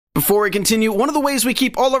Before we continue, one of the ways we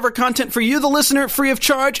keep all of our content for you, the listener, free of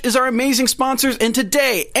charge is our amazing sponsors, and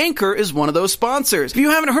today, Anchor is one of those sponsors. If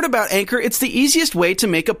you haven't heard about Anchor, it's the easiest way to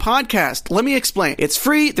make a podcast. Let me explain. It's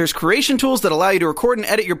free, there's creation tools that allow you to record and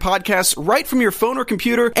edit your podcasts right from your phone or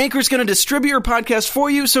computer. Anchor's going to distribute your podcast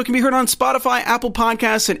for you so it can be heard on Spotify, Apple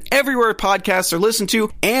Podcasts, and everywhere podcasts are listened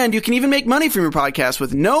to, and you can even make money from your podcast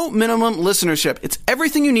with no minimum listenership. It's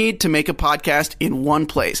everything you need to make a podcast in one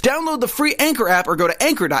place. Download the free Anchor app or go to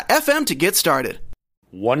anchor.fm to get started.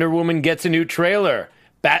 Wonder Woman gets a new trailer,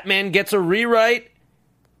 Batman gets a rewrite,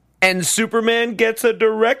 and Superman gets a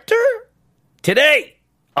director? Today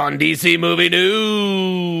on DC Movie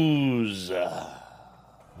News.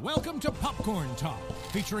 Welcome to Popcorn Talk,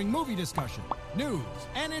 featuring movie discussion, news,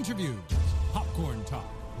 and interviews. Popcorn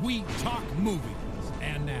Talk, we talk movies.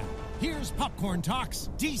 And now, here's Popcorn Talk's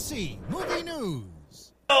DC Movie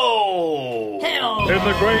News. Oh! In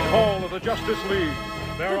the great hall of the Justice League,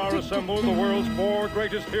 there are assembled the world's 4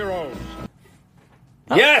 greatest heroes.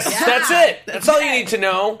 Yes, that's it. That's all you need to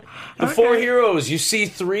know. The 4 heroes. You see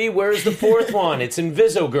 3. Where's the 4th one? It's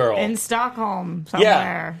Inviso-Girl. In Stockholm somewhere.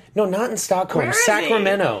 Yeah. No, not in Stockholm. Where is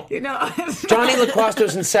Sacramento. he? You know, Johnny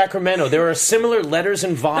LaQuasto's in Sacramento. There are similar letters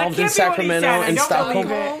involved in Sacramento and Stockholm.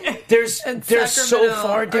 They're so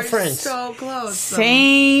far different. So close.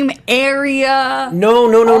 Same area.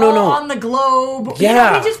 No. All on the globe. Yeah.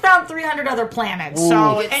 You know, we just found 300 other planets. Ooh.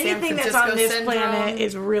 So It's San anything that's Francisco on this syndrome. planet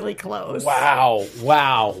is really close. Wow.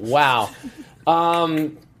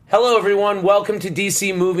 Hello, everyone. Welcome to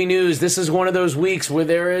DC Movie News. This is one of those weeks where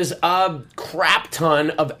there is a crap ton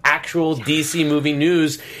of actual DC movie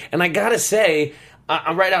news. And I gotta say,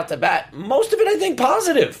 right out the bat, most of it I think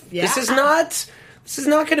positive. Yeah. This is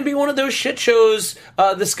not going to be one of those shit shows,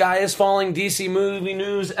 the sky is falling DC Movie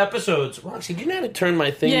News episodes. Roxy, do you know how to turn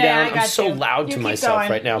my thing down? I got I'm so you. loud You to keep myself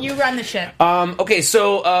going. right now. You run the ship. Okay,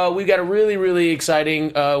 so we've got a really, really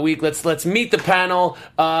exciting week. Let's meet the panel.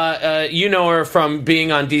 You know her from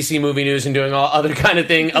being on DC Movie News and doing all other kind of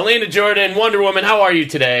thing. Elena Jordan, Wonder Woman, how are you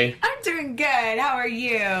today? I'm doing good. How are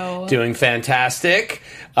you? Doing fantastic.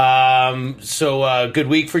 So good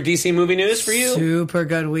week for DC Movie News for you? Super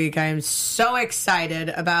good week. I am so excited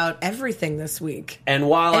about everything this week. And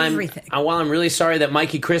while I'm really sorry that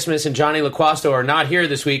Mikey Christmas and Johnny LaQuasto are not here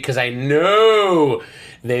this week because I know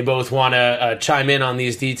they both want to chime in on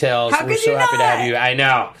these details. How We're could so you happy to not? have you. I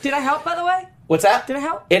know. Did I help, by the way? What's that? Did it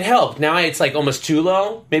help? It helped. Now it's like almost too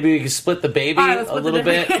low. Maybe we can split the baby All right, let's a split the little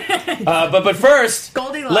bit. baby. But first,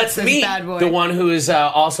 Goldilocks, let's this meet bad boy. the one who is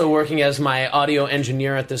also working as my audio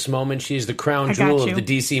engineer at this moment. She's the crown I got jewel you. of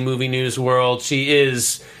the DC Movie News world. She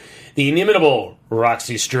is the inimitable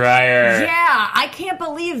Roxy Stryer. Yeah, I can't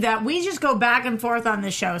believe that. We just go back and forth on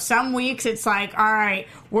this show. Some weeks it's like, all right,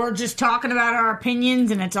 we're just talking about our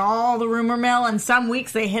opinions and it's all the rumor mill. And some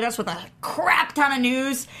weeks they hit us with a crap ton of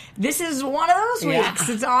news. This is one of those weeks.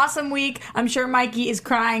 It's an awesome week. I'm sure Mikey is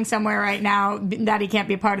crying somewhere right now that he can't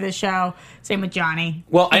be a part of the show. Same with Johnny.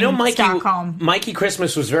 Well, I know in Stockholm. Mikey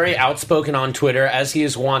Christmas was very outspoken on Twitter, as he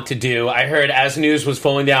is wont to do. I heard as news was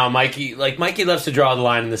falling down, Mikey loves to draw the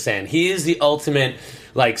line in the sand. He is the ultimate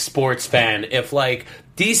sports fan. If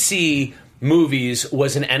DC Movies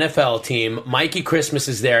was an NFL team, Mikey Christmas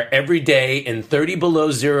is there every day in 30 below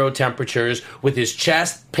zero temperatures with his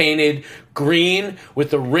chest painted green with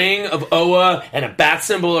the ring of Oa and a bat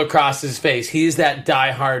symbol across his face. He's that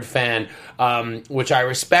diehard fan, which I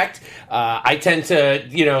respect. I tend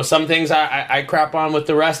to, some things I crap on with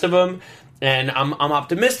the rest of them, and I'm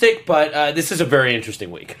optimistic, but this is a very interesting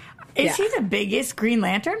week. Is he the biggest Green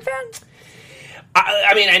Lantern fan?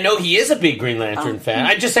 I mean, I know he is a big Green Lantern fan.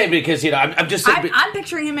 I just say because, I'm just saying. I'm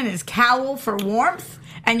picturing him in his cowl for warmth.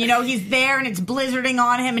 And, he's there and it's blizzarding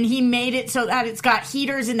on him and he made it so that it's got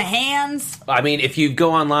heaters in the hands. I mean, if you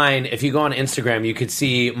go on Instagram, you could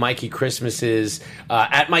see Mikey Christmas's,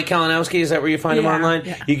 at Mike Kalinowski, is that where you find him online?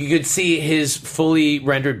 Yeah. You could see his fully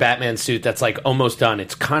rendered Batman suit that's almost done.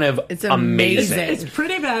 It's kind of amazing. It's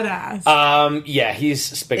pretty badass. Yeah, he's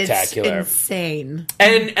spectacular. It's insane.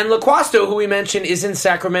 And LaQuasto, who we mentioned, is in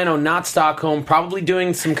Sacramento, not Stockholm, probably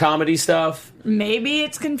doing some comedy stuff. Maybe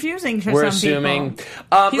it's confusing for We're some assuming.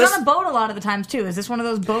 people. He's on a boat a lot of the times, too. Is this one of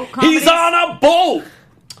those boat comedies? He's on a boat!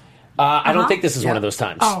 I don't think this is one of those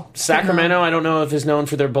times. Oh. Sacramento, I don't know if is known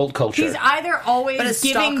for their bolt culture. He's either But always is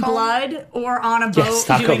giving Stockholm? blood or on a boat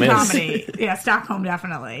Stockholm doing is. comedy. Yeah, Stockholm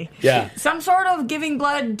definitely. Yeah. Some sort of giving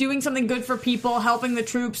blood, doing something good for people, helping the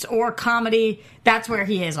troops, or comedy. That's where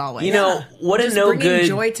he is always. What Just a no bringing good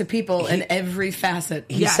joy to people in every facet.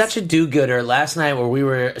 He's such a do-gooder. Last night where we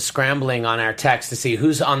were scrambling on our text to see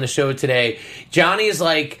who's on the show today, Johnny is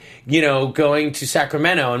going to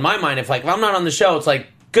Sacramento. In my mind, if I'm not on the show, it's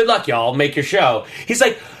good luck, y'all. Make your show. He's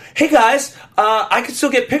like, hey guys, I can still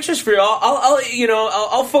get pictures for y'all.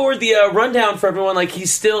 I'll forward the rundown for everyone. Like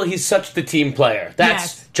he's such the team player.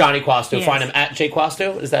 That's Johnny Quasto. Yes. Find him at Jay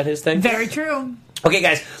Quasto. Is that his thing? Very true. Okay,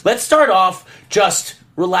 guys, let's start off. Just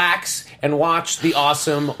relax and watch the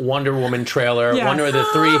awesome Wonder Woman trailer. Yes. Wonder the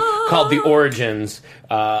 3 called The Origins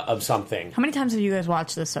of something. How many times have you guys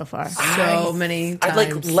watched this so far? So many times. I'd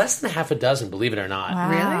like less than half a dozen, believe it or not.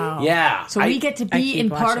 Wow. Yeah. So we get to I be keep in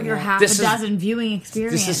part of watching your it. half This a is- dozen viewing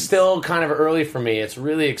experience. This is still kind of early for me. It's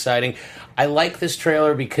really exciting. I like this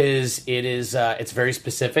trailer because it is it's very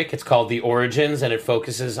specific. It's called The Origins, and it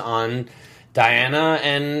focuses on Diana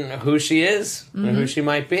and who she is and who she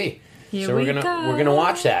might be. Here so we we're gonna go.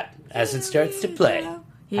 watch that as it starts to play.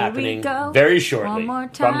 Here Happening we go. very shortly. One more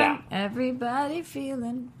From time. now. Everybody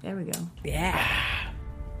feeling. There we go. Yeah.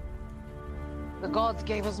 The gods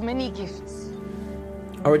gave us many gifts.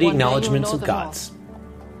 Or the One day acknowledgments you'll of know them all. gods.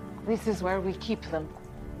 This is where we keep them.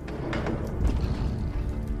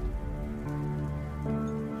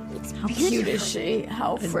 How cute is she?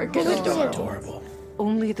 How freaking adorable.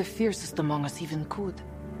 Only the fiercest among us even could.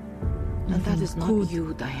 And that is not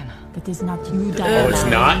you, Diana. That is not you, Oh, Diana. it's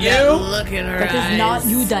not you? Look in her That eyes. is not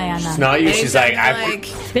you, Diana. It's not you. She's like,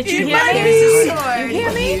 Bitch, you hear Here's me? a sword. You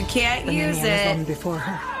hear me? You can't use it. Before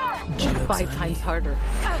her. 5 times harder.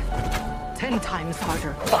 10 times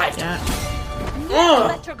harder. 5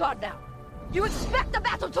 Let your guard down. You expect the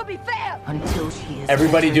battle to be fair. Until she is.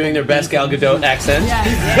 Everybody doing their best Gal Gadot accent.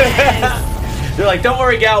 Yes. They're like, don't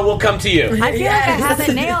worry, Gal, we'll come to you. I feel like I have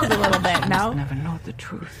it nailed a little bit, no? Never know the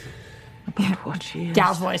truth about what she is.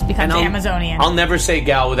 Gal's voice becomes Amazonian. I'll never say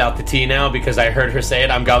Gal without the T now because I heard her say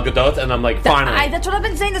it. I'm Gal Gadot, and I'm like, finally. That's what I've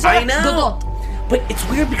been saying this I whole know. But it's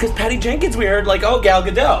weird because Patty Jenkins, we heard like, oh, Gal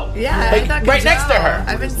Gadot. Yeah, like, I thought right Gadot. next to her.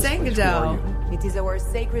 I've been saying Gadot. It is our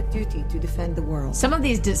sacred duty to defend the world. Some of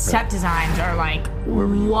these set designs are like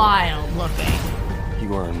wild looking.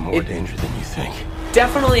 You are in more danger than you think.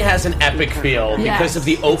 Definitely has an epic feel because of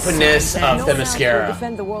the openness of the mascara.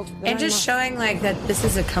 Defend the world. And just showing like that this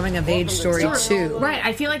is a coming of age story too. Right,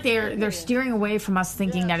 I feel like they're steering away from us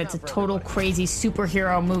thinking that it's a total crazy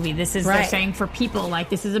superhero movie. This is they're Right. saying for people like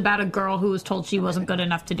this is about a girl who was told she wasn't good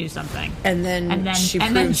enough to do something. And then she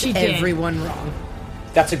proves she did. everyone wrong.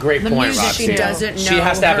 That's a great point, music, Roxy. She doesn't know She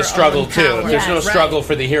has to have her a struggle own too. power. If there's no Yes, struggle right.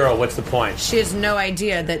 for the hero, what's the point? She has no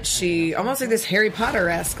idea that she almost like this Harry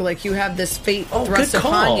Potter-esque, like you have this fate Oh, thrust good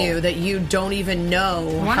call. upon you that you don't even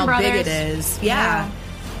know how Brothers. big it is. Yeah.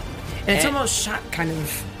 And it's almost shot kind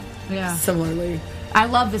of Yeah. similarly. I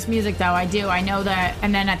love this music though. I do. I know that.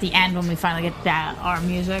 And then at the end when we finally get that our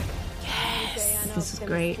music, yes, this is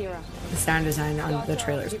great. The sound design on the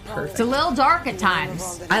trailer is perfect. It's a little dark at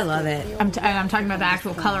times. I love it. I'm talking about the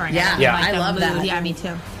actual coloring. Yeah. Yeah. Like I the love blue. that. Yeah, me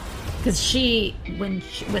too. Because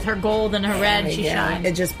with her gold and her red, she Yeah, shines.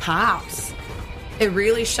 it just pops. It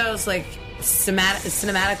really shows like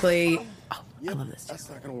cinematically. Oh, I love this. That's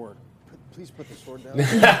not gonna work. Please put the sword down.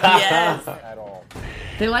 Yes. At all.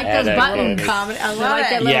 They like Yeah, those that buttons. is- Comedy. I They love like it.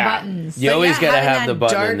 that little Yeah. buttons. You always But gotta having have the that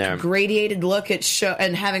button dark, in there. gradated look at show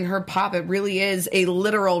and having her pop, it really is a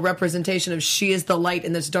literal representation of she is the light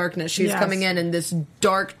in this darkness. She's Yes. coming in this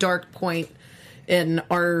dark, dark point in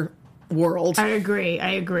our world. I agree.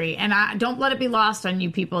 And don't let it be lost on you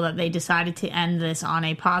people that they decided to end this on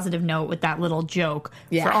a positive note with that little joke.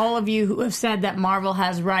 Yeah. For all of you who have said that Marvel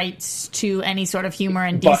has rights to any sort of humor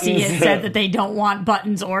and DC Buttons. has said that they don't want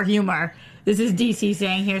buttons or humor, this is DC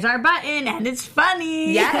saying, here's our button and it's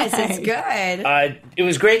funny. Yes, it's good. It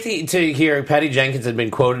was great to hear Patty Jenkins had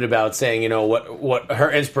been quoted about saying, you know, what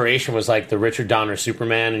her inspiration was like the Richard Donner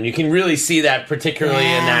Superman, and you can really see that particularly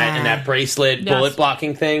in that bracelet Yes. bullet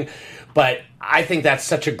blocking thing. But I think that's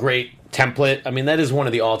such a great template. I mean, that is one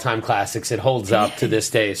of the all-time classics. It holds up to this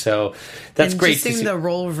day. So that's and great just to seeing see. the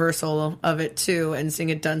role reversal of it too, and seeing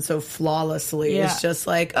it done so flawlessly Yeah. is just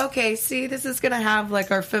like, okay, see, this is gonna have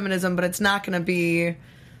like our feminism, but it's not gonna be,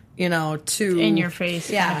 you know, too In your face.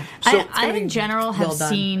 Yeah. I in general have well done.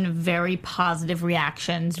 seen very positive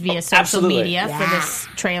reactions via social absolutely. media for this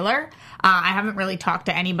trailer. I haven't really talked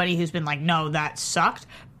to anybody who's been like, no, that sucked.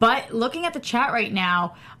 But looking at the chat right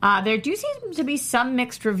now, there do seem to be some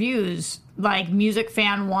mixed reviews. Like Music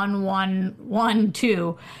Fan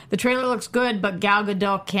 1112, the trailer looks good, but Gal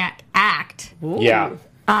Gadot can't act. Yeah.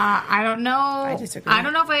 I don't know. I disagree.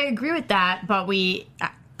 don't know if I agree with that, but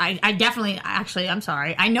I definitely, actually, I'm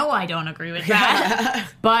sorry. I know I don't agree with that.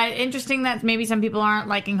 But interesting that maybe some people aren't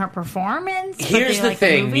liking her performance. but Here's they the like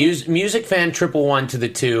thing, movie. music fan 111 to the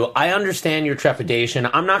 2. I understand your trepidation.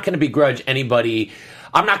 I'm not going to begrudge anybody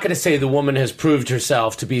I'm not going to say the woman has proved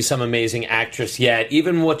herself to be some amazing actress yet.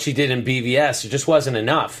 Even what she did in BVS, it just wasn't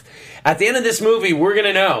enough. At the end of this movie, we're going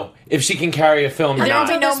to know if she can carry a film or not.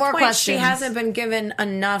 Until no more questions. She hasn't been given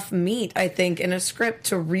enough meat, I think, in a script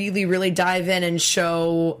to really, really dive in and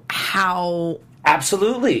show how...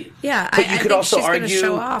 Absolutely. Yeah, but you could also argue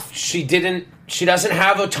show off. She doesn't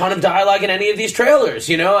have a ton of dialogue in any of these trailers,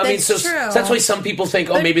 you know? That's true. So that's why some people think,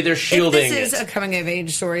 maybe they're shielding it. This is a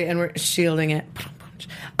coming-of-age story, and we're shielding it.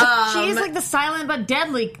 She is like the silent but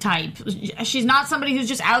deadly type. She's not somebody who's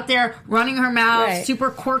just out there running her mouth, super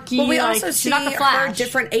quirky. But we like, also see not the Flash. her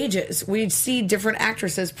different ages. We see different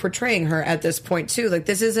actresses portraying her at this point too. Like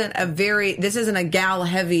this isn't a gal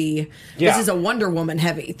heavy. Yeah. This is a Wonder Woman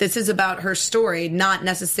heavy. This is about her story, not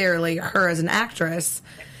necessarily her as an actress.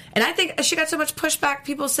 And I think she got so much pushback,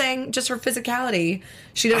 people saying just her physicality.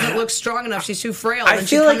 She doesn't look strong enough. She's too frail. I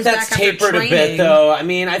feel like that's tapered a bit, though. I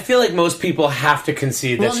mean, I feel like most people have to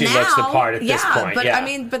concede that she looks the part at this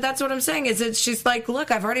point. But that's what I'm saying is that she's like,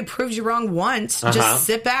 look, I've already proved you wrong once. Just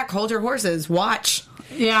sit back, hold your horses, watch.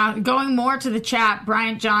 Yeah, going more to the chat,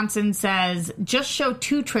 Bryant Johnson says, just show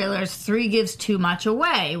 2 trailers, 3 gives too much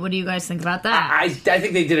away. What do you guys think about that? I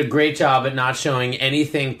think they did a great job at not showing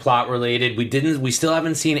anything plot related. We still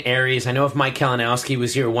haven't seen Ares. I know if Mike Kalinowski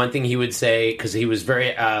was here, one thing he would say, because he was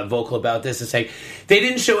very vocal about this, is say, they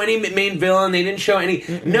didn't show any main villain, they didn't show any...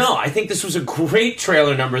 No, I think this was a great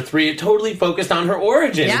trailer, number 3. It totally focused on her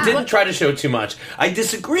origin. Yeah. It didn't try to show too much. I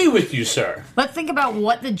disagree with you, sir. Let's think about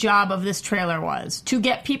what the job of this trailer was. To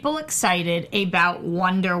get people excited about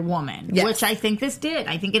Wonder Woman, which I think this did.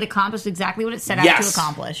 I think it accomplished exactly what it set out to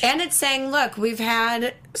accomplish. And it's saying, look, we've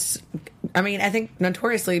had... I mean, I think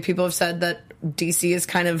notoriously people have said that DC has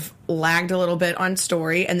kind of lagged a little bit on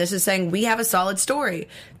story, and this is saying we have a solid story.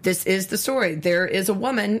 This is the story. There is a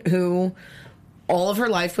woman who... all of her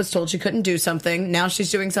life was told she couldn't do something. Now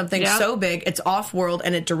she's doing something so big, it's off-world,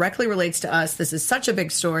 and it directly relates to us. This is such a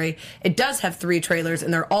big story. It does have 3 trailers,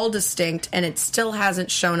 and they're all distinct, and it still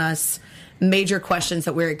hasn't shown us major questions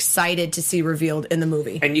that we're excited to see revealed in the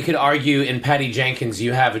movie. And you could argue in Patty Jenkins,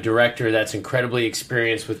 you have a director that's incredibly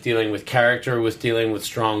experienced with dealing with character, with dealing with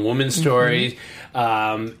strong woman stories.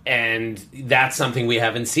 And that's something we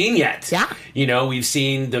haven't seen yet. Yeah. You know, we've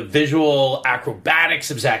seen the visual acrobatics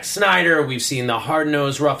of Zack Snyder. We've seen the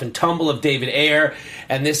hard-nosed rough and tumble of David Ayer.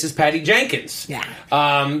 And this is Patty Jenkins. Yeah.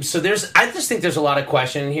 So I just think there's a lot of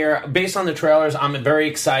question here. Based on the trailers, I'm very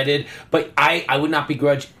excited. But I would not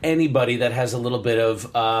begrudge anybody that has a little bit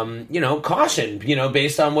of, caution,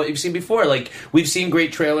 based on what you've seen before. Like, we've seen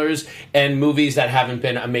great trailers and movies that haven't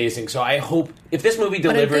been amazing. So I hope if this movie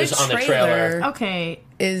delivers on the trailer...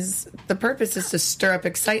 is the purpose is to stir up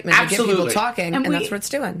excitement and get people talking, and that's what it's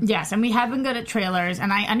doing. Yes, and we have been good at trailers,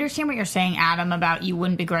 and I understand what you're saying, Adam, about you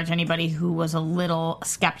wouldn't begrudge anybody who was a little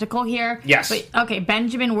skeptical here. Yes. But, okay,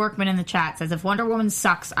 Benjamin Workman in the chat says, if Wonder Woman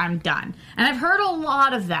sucks, I'm done. And I've heard a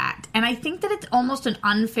lot of that, and I think that it's almost an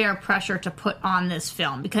unfair pressure to put on this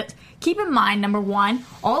film, because keep in mind, number one,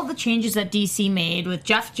 all of the changes that DC made with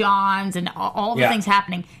Jeff Johns and all the things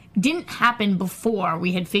happening didn't happen before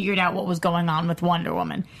we had figured out what was going on with Wonder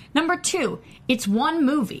Woman. Number 2, it's one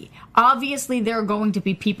movie. Obviously, there are going to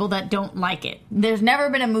be people that don't like it. There's never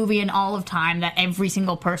been a movie in all of time that every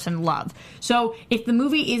single person loved. So if the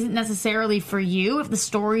movie isn't necessarily for you, if the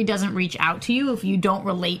story doesn't reach out to you, if you don't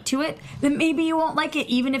relate to it, then maybe you won't like it,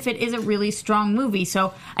 even if it is a really strong movie.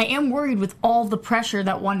 So I am worried with all the pressure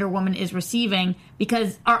that Wonder Woman is receiving,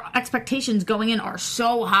 because our expectations going in are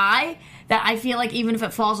so high that I feel like even if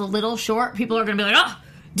it falls a little short, people are going to be like, oh,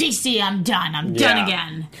 DC, I'm done. I'm done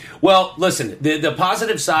again. Well, listen, the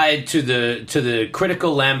positive side to the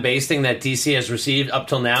critical lambasting that DC has received up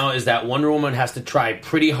till now is that Wonder Woman has to try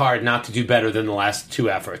pretty hard not to do better than the last 2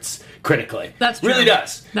 efforts, critically. That's true. Really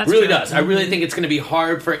does. That's really true. does. I really think it's going to be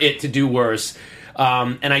hard for it to do worse.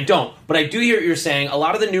 And I don't. But I do hear what you're saying. A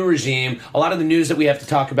lot of the new regime, a lot of the news that we have to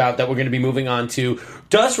talk about that we're going to be moving on to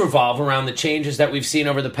does revolve around the changes that we've seen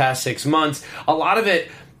over the past 6 months. A lot of it,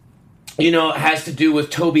 has to do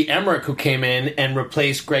with Toby Emmerich, who came in and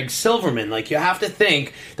replaced Greg Silverman. Like, you have to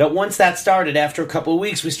think that once that started, after a couple of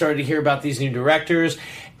weeks, we started to hear about these new directors.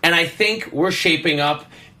 And I think we're shaping up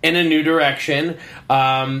in a new direction.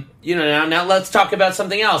 Now let's talk about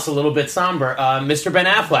something else a little bit somber. Mr. Ben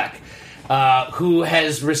Affleck, who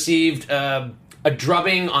has received a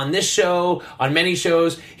drubbing on this show, on many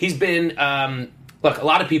shows. He's been... Look, a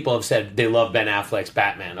lot of people have said they love Ben Affleck's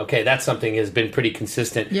Batman. Okay, that's something has been pretty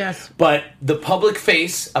consistent. Yes. But the public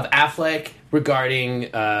face of Affleck regarding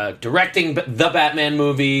directing the Batman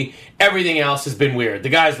movie, everything else has been weird. The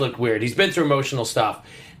guy's looked weird. He's been through emotional stuff.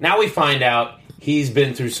 Now we find out he's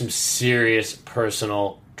been through some serious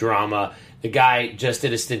personal drama. The guy just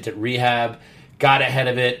did a stint at rehab, got ahead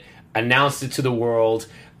of it, announced it to the world.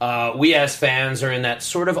 We as fans are in that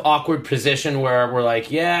sort of awkward position where we're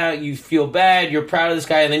like, yeah, you feel bad, you're proud of this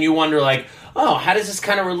guy, and then you wonder, like, oh, how does this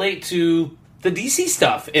kind of relate to the DC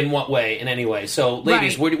stuff? In what way? In any way? So,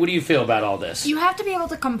 ladies, Right. what do you feel about all this? You have to be able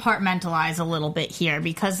to compartmentalize a little bit here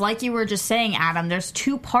because, like you were just saying, Adam, there's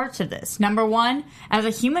two parts of this. Number one, as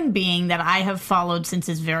a human being that I have followed since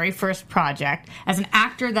his very first project, as an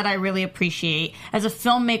actor that I really appreciate, as a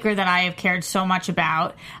filmmaker that I have cared so much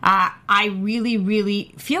about, I really,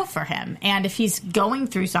 really feel for him. And if he's going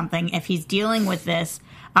through something, if he's dealing with this,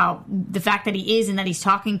 the fact that he is and that he's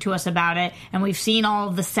talking to us about it, and we've seen all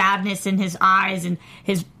of the sadness in his eyes and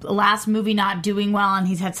his last movie not doing well, and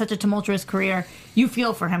he's had such a tumultuous career, you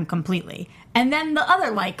feel for him completely. And then the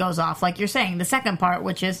other light goes off, like you're saying, the second part,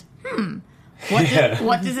 which is,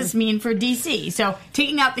 what does this mean for DC? So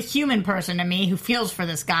taking out the human person in me who feels for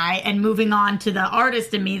this guy and moving on to the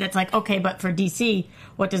artist in me that's like, okay, but for DC,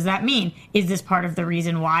 what does that mean? Is this part of the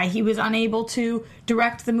reason why he was unable to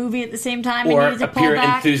direct the movie at the same time? Or and needed to appear pull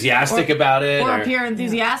back? enthusiastic about it? Or appear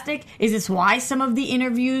enthusiastic? Is this why some of the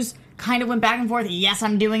interviews kind of went back and forth? Yes,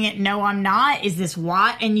 I'm doing it. No, I'm not. Is this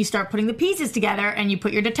what? And you start putting the pieces together and you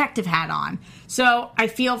put your detective hat on. So I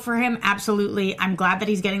feel for him, absolutely. I'm glad that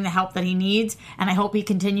he's getting the help that he needs, and I hope he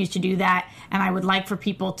continues to do that. And I would like for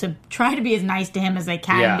people to try to be as nice to him as they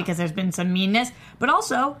can because there's been some meanness. But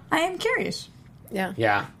also, I am curious.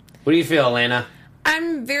 Yeah. What do you feel, Elena?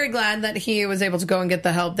 I'm very glad that he was able to go and get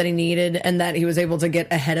the help that he needed and that he was able to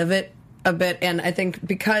get ahead of it a bit. And I think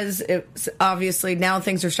because it's obviously now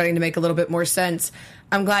things are starting to make a little bit more sense,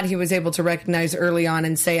 I'm glad he was able to recognize early on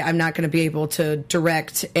and say, I'm not going to be able to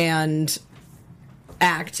direct and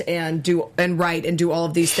act and do and write and do all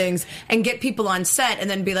of these things and get people on set and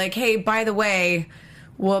then be like, hey, by the way,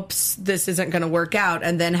 whoops, this isn't going to work out,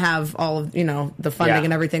 and then have all of, the funding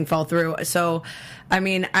and everything fall through. So, I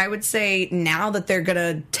mean, I would say now that they're going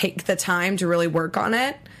to take the time to really work on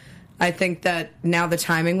it, I think that now the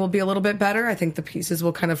timing will be a little bit better. I think the pieces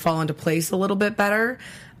will kind of fall into place a little bit better.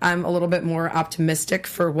 I'm a little bit more optimistic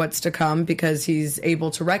for what's to come because he's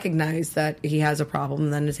able to recognize that he has a problem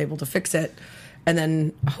and then is able to fix it. And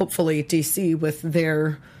then hopefully DC with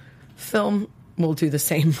their film will do the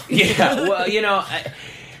same. Yeah, well,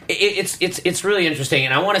 it's really interesting,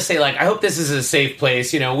 and I want to say, like, I hope this is a safe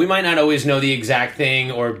place. We might not always know the exact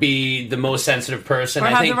thing or be the most sensitive person, Or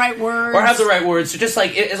have the right words. So just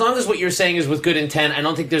like, as long as what you're saying is with good intent, I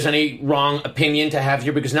don't think there's any wrong opinion to have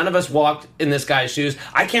here because none of us walked in this guy's shoes.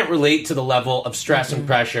 I can't relate to the level of stress and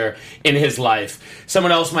pressure in his life.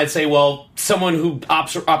 Someone else might say, well, someone who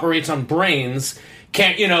operates on brains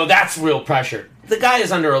can't, that's real pressure. The guy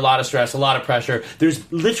is under a lot of stress, a lot of pressure.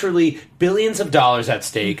 There's literally billions of dollars at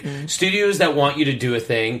stake, studios that want you to do a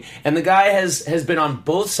thing, and the guy has been on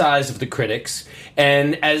both sides of the critics,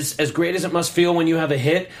 and as great as it must feel when you have a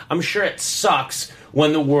hit, I'm sure it sucks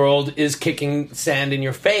when the world is kicking sand in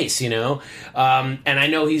your face, and I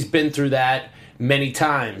know he's been through that many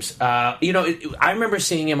times. I remember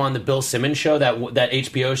seeing him on the Bill Simmons show, that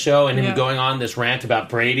HBO show, and him going on this rant about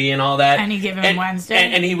Brady and all that. And he gave him Wednesday.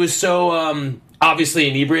 And he was so obviously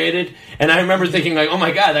inebriated. And I remember thinking, like, oh my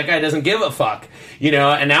God, that guy doesn't give a fuck.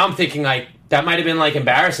 And now I'm thinking, like, that might have been, like,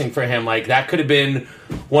 embarrassing for him. Like, that could have been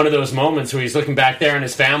one of those moments where he's looking back there in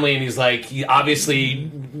his family and he's, like, he obviously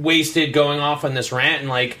wasted going off on this rant. And,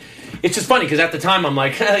 like, it's just funny because at the time I'm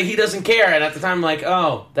like, he doesn't care. And at the time I'm like,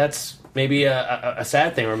 oh, that's maybe a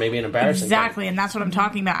sad thing or maybe an embarrassing Exactly, thing. and that's what I'm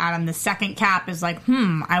talking about, Adam. The second cap is like,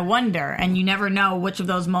 I wonder. And you never know which of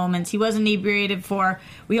those moments he was inebriated for.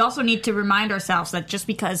 We also need to remind ourselves that just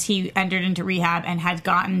because he entered into rehab and has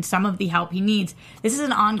gotten some of the help he needs, this is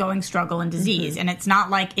an ongoing struggle and disease. And it's not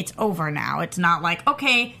like it's over now. It's not like,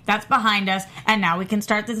 okay, that's behind us, and now we can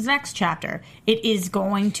start this next chapter. It is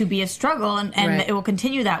going to be a struggle, and Right. it will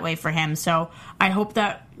continue that way for him. So I hope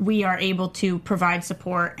that we are able to provide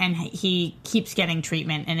support and he keeps getting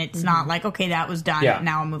treatment and it's not like, okay, that was done. Yeah.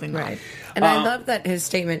 Now I'm moving on. And I love that his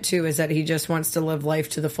statement too is that he just wants to live life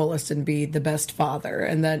to the fullest and be the best father,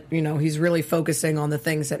 and that, he's really focusing on the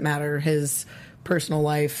things that matter, his personal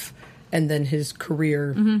life and then his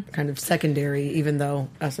career kind of secondary, even though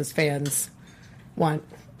us as fans want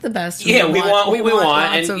the best. Yeah, we want what we want,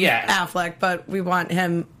 lots and of Affleck, but we want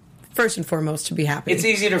him first and foremost to be happy. It's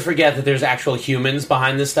easy to forget that there's actual humans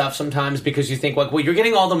behind this stuff sometimes because you think, like, well, you're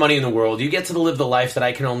getting all the money in the world. You get to live the life that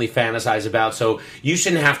I can only fantasize about, so you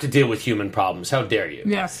shouldn't have to deal with human problems. How dare you?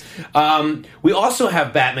 Yes. We also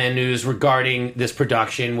have Batman news regarding this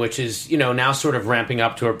production, which is, now sort of ramping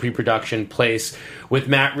up to a pre-production place with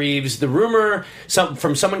Matt Reeves. The rumor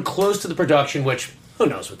from someone close to the production, which who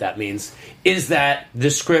knows what that means, is that the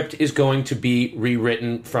script is going to be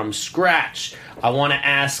rewritten from scratch. I want to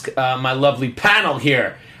ask my lovely panel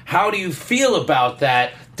here, how do you feel about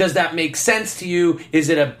that? Does that make sense to you? Is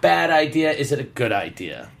it a bad idea? Is it a good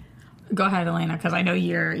idea? Go ahead, Elena, because I know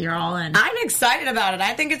you're all in. I'm excited about it.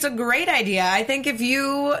 I think it's a great idea. I think if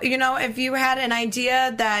you had an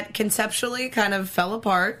idea that conceptually kind of fell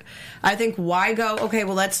apart, I think why go, okay,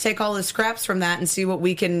 well, let's take all the scraps from that and see what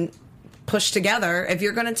we can push together. If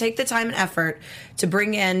you're going to take the time and effort to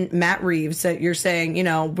bring in Matt Reeves, that you're saying,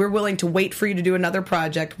 we're willing to wait for you to do another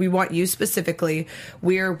project. We want you specifically.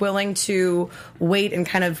 We're willing to wait and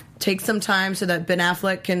kind of take some time so that Ben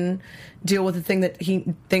Affleck can deal with the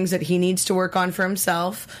things that he needs to work on for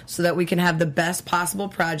himself so that we can have the best possible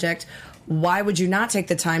project. Why would you not take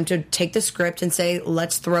the time to take the script and say,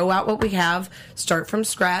 let's throw out what we have, start from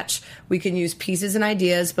scratch. We can use pieces and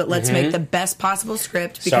ideas, but let's make the best possible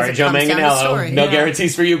script because Sorry, it Joe comes down to story. Manganiello. No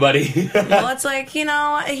guarantees for you, buddy. Well, it's like,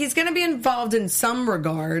 he's going to be involved in some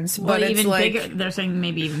regards, but it's even like bigger. They're saying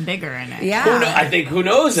maybe even bigger in it. Yeah. I think who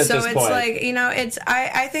knows at this point. point. So it's like,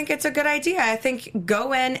 I think it's a good idea. I think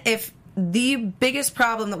go in if the biggest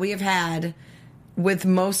problem that we have had with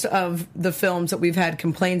most of the films that we've had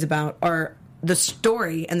complaints about are the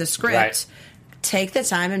story and the script. Right. Take the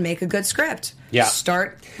time and make a good script. Yeah.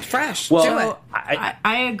 Start fresh. Well, do it.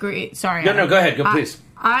 I agree. Sorry. No, go ahead. Go, please.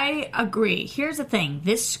 I agree. Here's the thing.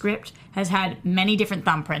 This script has had many different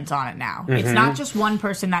thumbprints on it now. It's not just one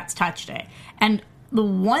person that's touched it. And the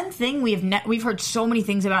one thing we've heard so many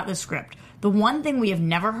things about this script. The one thing we have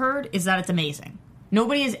never heard is that it's amazing.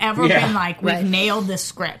 Nobody has ever been like, we've nailed this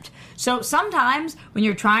script. So sometimes when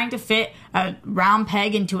you're trying to fit a round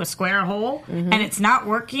peg into a square hole and it's not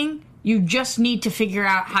working, you just need to figure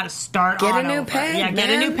out how to start Get on a new over. peg, Yeah, get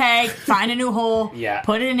a man. new peg, find a new hole,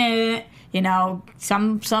 put it in it.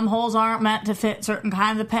 Some holes aren't meant to fit certain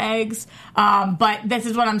kinds of pegs. But this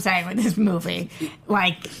is what I'm saying with this movie.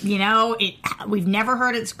 We've never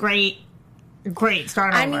heard it's great. Great,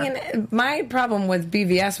 start over. I mean, my problem with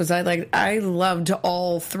BVS was I loved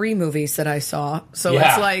all 3 movies that I saw. So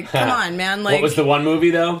it's like, come on, man. Like, what was the one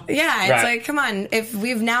movie, though? Yeah, it's like, come on. If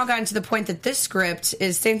we've now gotten to the point that this script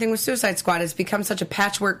is same thing with Suicide Squad, it's become such a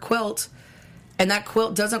patchwork quilt, and that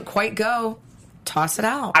quilt doesn't quite go, toss it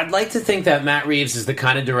out. I'd like to think that Matt Reeves is the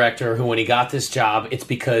kind of director who, when he got this job, it's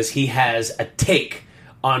because he has a take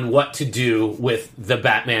on what to do with the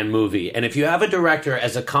Batman movie. And if you have a director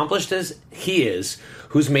as accomplished as he is,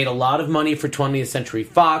 who's made a lot of money for 20th Century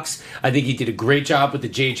Fox, I think he did a great job with the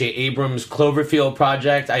J.J. Abrams Cloverfield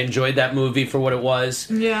project. I enjoyed that movie for what it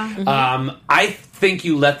was. Yeah. I think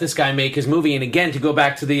you let this guy make his movie. And again, to go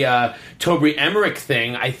back to the Toby Emmerich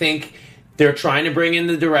thing, I think they're trying to bring in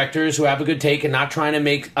the directors who have a good take and not trying to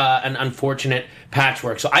make an unfortunate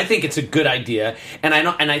patchwork. So I think it's a good idea. And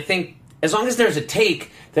I think as long as there's a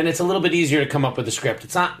take, then it's a little bit easier to come up with a script.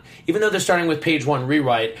 It's not, even though they're starting with page 1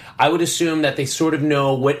 rewrite, I would assume that they sort of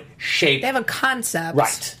know what shape. They have a concept.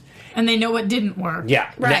 Right. And they know what didn't work.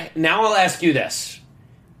 Yeah. Right. Now I'll ask you this.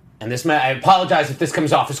 And I apologize if this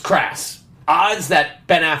comes off as crass. Odds that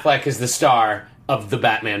Ben Affleck is the star of the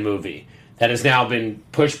Batman movie that has now been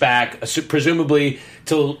pushed back, presumably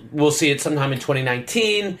till we'll see it sometime in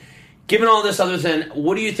 2019. Given all this other than,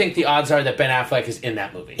 what do you think the odds are that Ben Affleck is in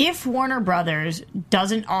that movie? If Warner Brothers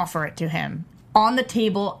doesn't offer it to him on the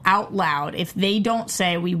table out loud, if they don't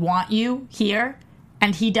say, we want you here,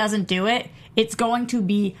 and he doesn't do it, it's going to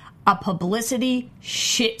be a publicity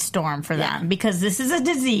shitstorm for them because this is a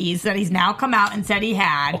disease that he's now come out and said he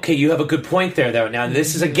had. Okay, you have a good point there, though. Now,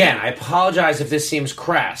 this is, again, I apologize if this seems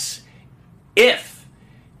crass. If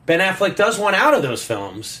Ben Affleck does want out of those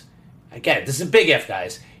films, again, this is a big if,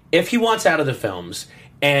 guys. If he wants out of the films,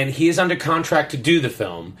 and he is under contract to do the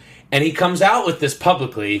film, and he comes out with this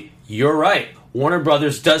publicly, you're right. Warner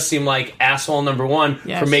Brothers does seem like asshole number one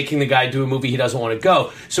for making the guy do a movie he doesn't want to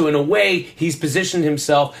go. So in a way, he's positioned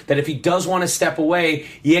himself that if he does want to step away,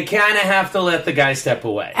 you kind of have to let the guy step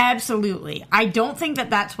away. Absolutely. I don't think that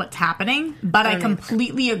that's what's happening, but I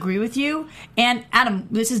completely agree with you. And Adam,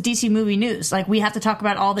 this is DC Movie News. Like, we have to talk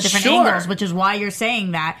about all the different angles, which is why you're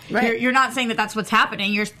saying that. Right. You're not saying that that's what's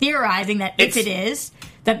happening. You're theorizing that if it is,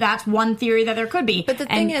 that's one theory that there could be. But the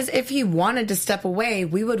thing is, if he wanted to step away,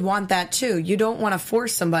 we would want that too. You don't want to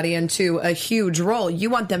force somebody into a huge role. You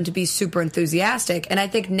want them to be super enthusiastic. And I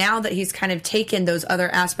think now that he's kind of taken those other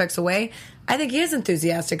aspects away, I think he is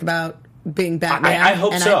enthusiastic about being Batman. I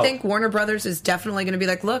hope and so. I think Warner Brothers is definitely going to be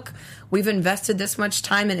like, look, we've invested this much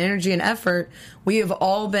time and energy and effort. We have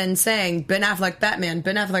all been saying, Ben Affleck Batman,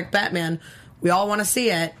 Ben Affleck Batman. We all want to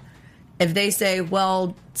see it. If they say,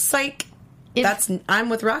 well, psych, I'm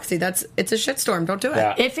with Roxy. It's a shitstorm. Don't do it.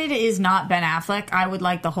 Yeah. If it is not Ben Affleck, I would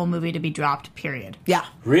like the whole movie to be dropped, period. Yeah.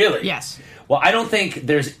 Really? Yes. Well, I don't think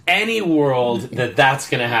there's any world that's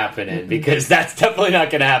going to happen in, because that's definitely not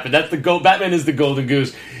going to happen. Batman is the golden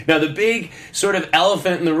goose. Now, the big sort of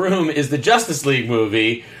elephant in the room is the Justice League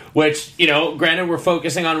movie, which, granted, we're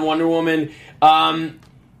focusing on Wonder Woman.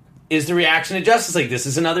 Is the reaction to Justice League. This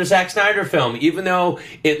is another Zack Snyder film. Even though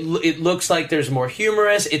it looks like there's more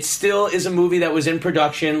humorous, it still is a movie that was in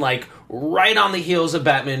production, like, right on the heels of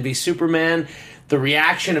Batman v Superman. The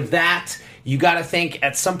reaction of that, you got to think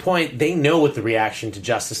at some point they know what the reaction to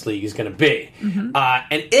Justice League is going to be. Mm-hmm.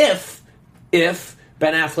 And if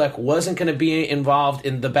Ben Affleck wasn't going to be involved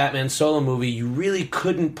in the Batman solo movie, you really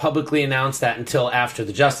couldn't publicly announce that until after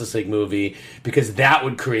the Justice League movie, because that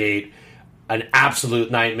would create an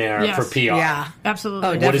absolute nightmare for PR. Yeah, absolutely.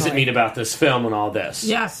 Oh, what does it mean about this film and all this?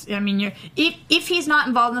 Yes, I mean, if he's not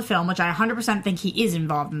involved in the film, which I 100% think he is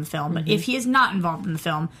involved in the film, but if he is not involved in the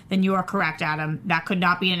film, then you are correct, Adam. That could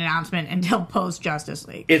not be an announcement until post-Justice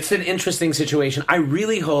League. It's an interesting situation. I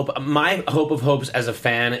really hope, my hope of hopes as a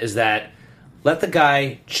fan is that let the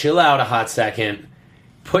guy chill out a hot second,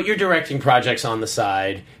 put your directing projects on the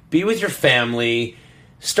side, be with your family,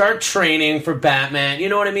 start training for Batman, you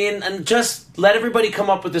know what I mean? And just let everybody come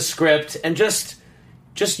up with a script and just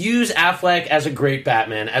use Affleck as a great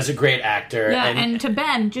Batman, as a great actor. Yeah, and to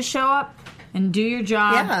Ben, just show up and do your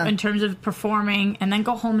job in terms of performing, and then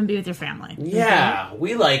go home and be with your family. Yeah, okay?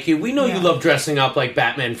 We like you. We know you love dressing up like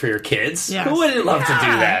Batman for your kids. Yes. Who wouldn't love to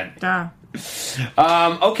do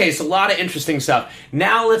that? Okay, so a lot of interesting stuff.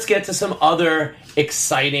 Now let's get to some other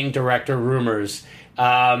exciting director rumors.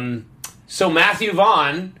 So Matthew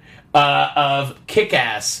Vaughn of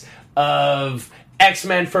Kick-Ass, of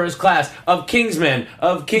X-Men First Class, of Kingsman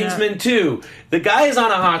 2. The guy is on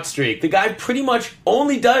a hot streak. The guy pretty much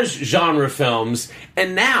only does genre films,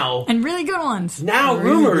 and really good ones. Now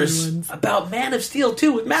rumors about Man of Steel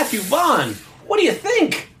 2 with Matthew Vaughn. What do you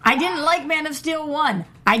think? I didn't like Man of Steel 1.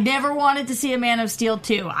 I never wanted to see a Man of Steel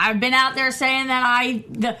 2. I've been out there saying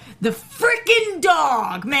that the freaking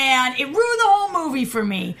dog, man, it ruined the whole movie for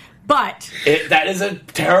me. But that is a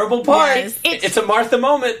terrible part. Yes, it's a Martha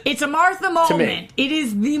moment. It's a Martha moment. To me. It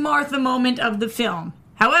is the Martha moment of the film.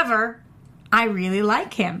 However, I really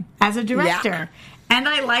like him as a director. Yeah. And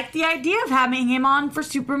I like the idea of having him on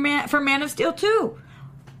for Man of Steel 2.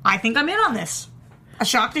 I think I'm in on this. I'm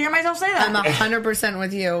shocked to hear myself say that. I'm 100%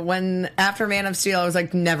 with you. When after Man of Steel, I was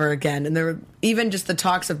like, never again. And there were even just the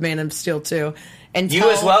talks of Man of Steel 2. You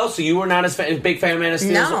as well? So you were not as big fan of Man of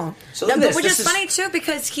Steel? No. So which is funny, too,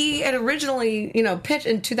 because he had originally, pitched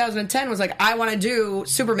in 2010, was like, I want to do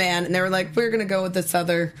Superman. And they were like, we're going to go with this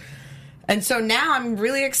other. And so now I'm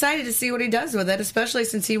really excited to see what he does with it, especially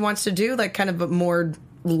since he wants to do, like, kind of a more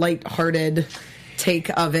lighthearted take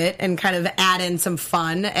of it and kind of add in some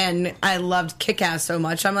fun. And I loved Kick-Ass so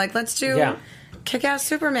much. I'm like, let's do Kick-Ass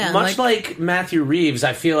Superman. Much like Matthew Reeves,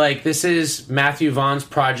 I feel like this is Matthew Vaughn's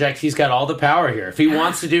project. He's got all the power here. If he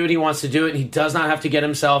wants to do it, he wants to do it, and he does not have to get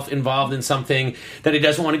himself involved in something that he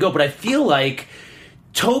doesn't want to go. But I feel like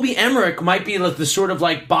Toby Emmerich might be the sort of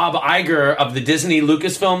like Bob Iger of the Disney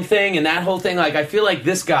Lucasfilm thing and that whole thing. Like, I feel like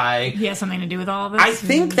this guy... He has something to do with all of this? I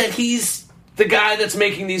think that he's the guy that's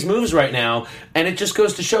making these moves right now, and it just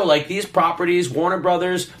goes to show, like, these properties, Warner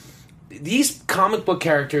Brothers... These comic book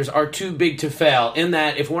characters are too big to fail, in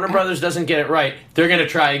that if Warner Brothers doesn't get it right, they're going to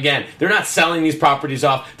try again. They're not selling these properties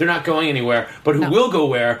off. They're not going anywhere. But who will go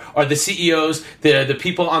where are the CEOs, the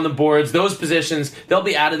people on the boards, those positions. They'll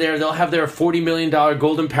be out of there. They'll have their $40 million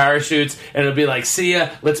golden parachutes, and it'll be like, see ya,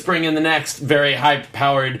 let's bring in the next very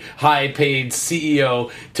high-powered, high-paid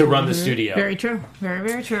CEO to run the studio. Very true. Very,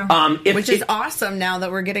 very true. Which is awesome now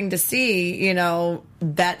that we're getting to see,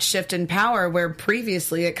 that shift in power where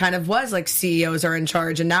previously it kind of was like CEOs are in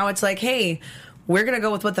charge, and now it's like, hey, we're going to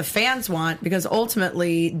go with what the fans want, because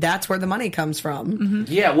ultimately that's where the money comes from. Mm-hmm.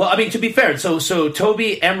 Yeah, well, I mean, to be fair, so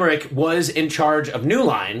Toby Emmerich was in charge of New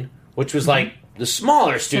Line, which was like the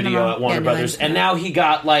smaller studio at Warner Brothers, and now he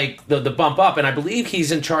got like the bump up, and I believe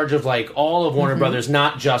he's in charge of like all of Warner Brothers,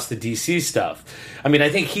 not just the DC stuff. I mean, I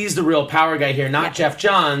think he's the real power guy here, not Jeff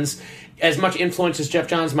Johns. as much influence as Jeff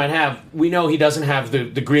Johns might have, we know he doesn't have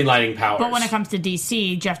the green-lighting powers. But when it comes to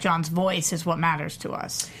DC, Jeff Johns' voice is what matters to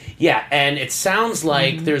us. Yeah, and it sounds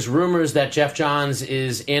like there's rumors that Jeff Johns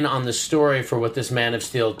is in on the story for what this Man of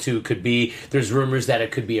Steel 2 could be. There's rumors that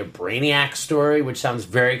it could be a Brainiac story, which sounds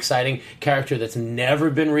very exciting. Character that's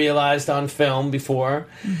never been realized on film before.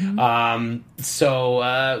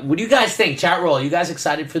 So what do you guys think? Chat roll, are you guys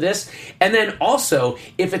excited for this? And then also,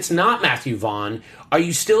 if it's not Matthew Vaughn, are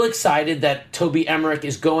you still excited that Toby Emmerich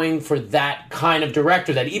is going for that kind of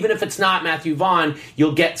director? That even if it's not Matthew Vaughn,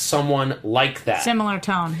 you'll get someone like that. Similar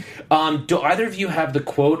tone. Do either of you have the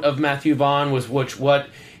quote of Matthew Vaughn, what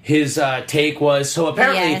his take was? So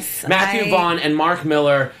apparently Matthew Vaughn and Mark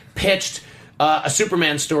Miller pitched a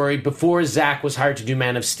Superman story before Zach was hired to do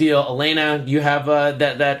Man of Steel. Elena, you have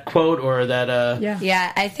that quote or that...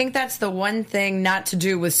 Yeah, I think that's the one thing not to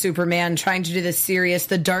do with Superman, trying to do the serious,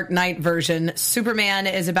 the Dark Knight version. Superman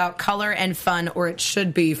is about color and fun, or it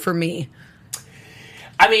should be for me.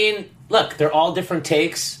 I mean, look, they're all different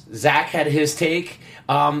takes. Zach had his take.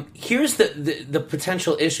 Here's the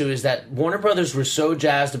potential issue is that Warner Brothers were so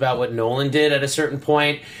jazzed about what Nolan did at a certain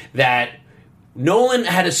point that Nolan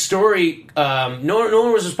had a story.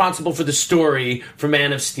 Nolan was responsible for the story for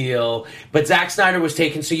Man of Steel, but Zack Snyder was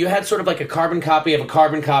taken. So you had sort of like a carbon copy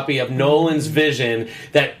of Nolan's vision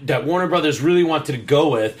that Warner Brothers really wanted to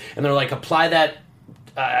go with, and they're like, apply that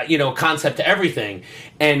concept to everything.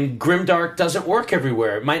 And grimdark doesn't work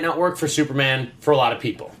everywhere. It might not work for Superman for a lot of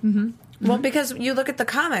people. Well, because you look at the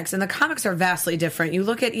comics, and the comics are vastly different. You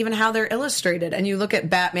look at even how they're illustrated, and you look at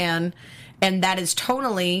Batman, and that is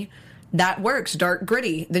tonally... that works, dark,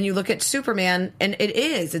 gritty. Then you look at Superman, and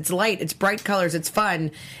it's light, it's bright colors, it's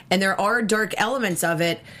fun, and there are dark elements of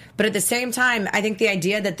it, but at the same time, I think the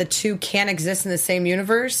idea that the two can't exist in the same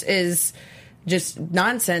universe is just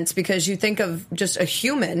nonsense, because you think of just a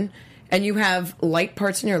human, and you have light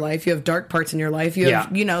parts in your life, you have dark parts in your life, you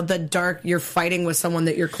have, the dark, you're fighting with someone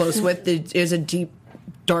that you're close with, that is a deep,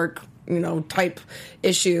 dark, type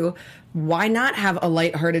issue. Why not have a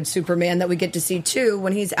lighthearted Superman that we get to see too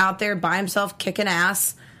when he's out there by himself kicking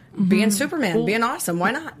ass, being Superman, being awesome?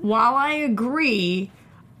 Why not? While I agree,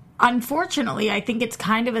 unfortunately, I think it's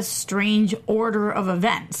kind of a strange order of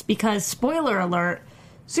events because, spoiler alert,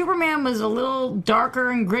 Superman was a little darker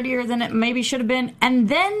and grittier than it maybe should have been, and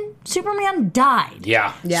then Superman died.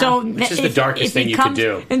 Yeah. So which is the darkest thing you could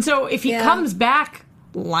do. And so if he comes back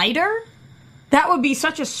lighter, that would be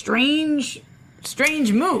such a strange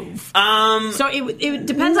move. So it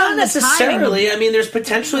depends not on the necessarily. timing. I mean, there's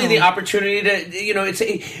potentially the opportunity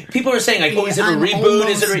to, people are saying like, is it a reboot?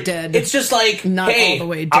 Is it? Dead. It's just like, Not hey, all the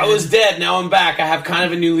way I dead. was dead, now I'm back. I have kind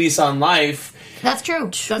of a new lease on life. That's true.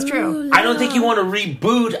 That's true. I don't think you want to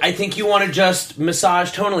reboot. I think you want to just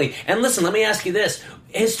massage tonally. And listen, let me ask you this.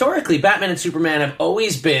 Historically, Batman and Superman have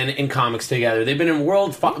always been in comics together. They've been in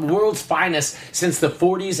world's finest since the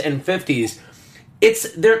 40s and 50s.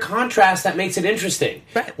 It's their contrast that makes it interesting.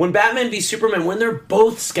 Right. When Batman v Superman, when they're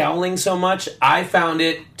both scowling so much, I found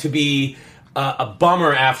it to be a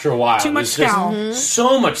bummer after a while. Too much scowl.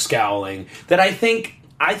 So much scowling that I think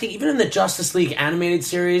even in the Justice League animated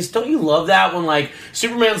series, don't you love that when, like,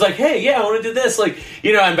 Superman's like, hey, yeah, I want to do this, like,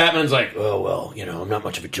 and Batman's like, oh, well, I'm not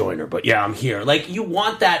much of a joiner, but yeah, I'm here. Like, you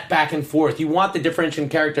want that back and forth. You want the differentiating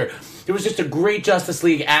character. There was just a great Justice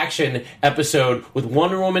League action episode with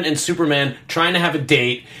Wonder Woman and Superman trying to have a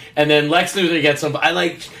date, and then Lex Luthor gets him.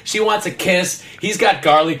 She wants a kiss. He's got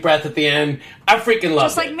garlic breath at the end. I freaking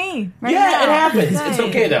love it. Just like me. Right yeah, now. it happens. Right. It's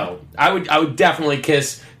okay, though. I would definitely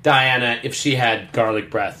kiss Diana if she had garlic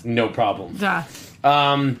breath. No problem. Duh.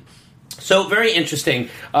 So very interesting.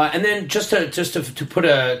 And then just to put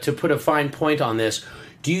a fine point on this,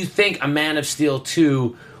 do you think a Man of Steel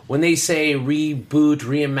 2, when they say reboot,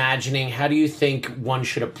 reimagining, how do you think one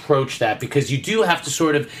should approach that? Because you do have to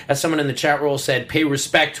sort of, as someone in the chat roll said, pay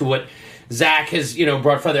respect to what Zach has,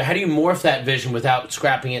 brought further. How do you morph that vision without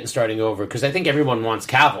scrapping it and starting over? Because I think everyone wants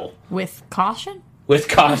Cavill. With caution? With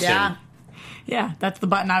caution. Yeah, that's the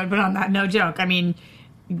button I would put on that. No joke. I mean,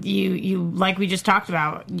 you like we just talked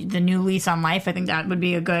about, the new lease on life, I think that would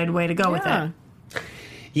be a good way to go with it.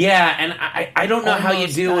 Yeah, and I don't know how you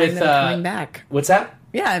do with... coming back. What's that?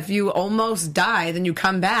 Yeah, if you almost die, then you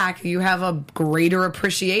come back, you have a greater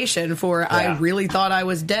appreciation for, I really thought I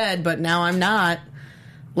was dead, but now I'm not.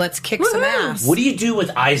 Let's kick some ass. What do you do with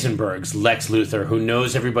Eisenberg's Lex Luthor, who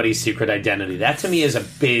knows everybody's secret identity? That, to me, is a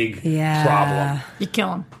big problem. You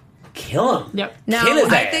kill him. Kill him? Yep. No, Kill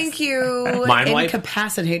his I ass. think you Mind wipe?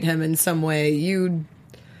 incapacitate him in some way. You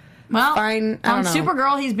Well, fine. I on don't know.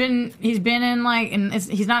 Supergirl, he's been in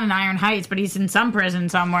he's not in Iron Heights, but he's in some prison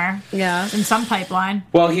somewhere. Yeah, in some pipeline.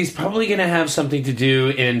 Well, he's probably going to have something to do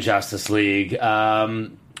in Justice League.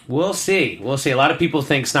 We'll see. We'll see. A lot of people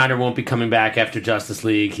think Snyder won't be coming back after Justice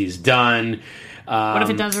League. He's done. What if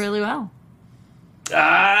it does really well?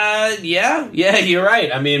 Yeah, you're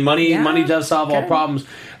right. I mean, money does solve all problems.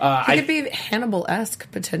 He could be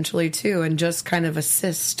Hannibal-esque potentially too, and just kind of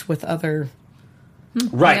assist with other.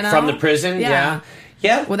 Right, you know? from the prison. Yeah.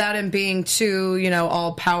 Without him being too,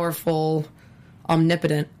 all powerful,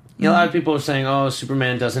 omnipotent. A lot of people are saying, "Oh,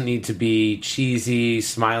 Superman doesn't need to be cheesy,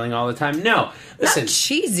 smiling all the time." No, listen, not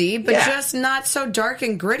cheesy, but just not so dark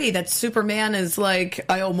and gritty that Superman is like,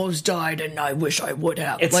 "I almost died and I wish I would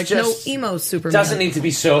have." It's like just, no emo Superman. Doesn't need to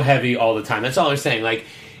be so heavy all the time. That's all I'm saying. Like,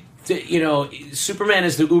 Superman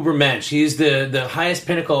is the Ubermensch. He's the highest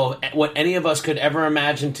pinnacle of what any of us could ever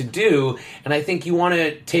imagine to do. And I think you want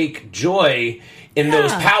to take joy in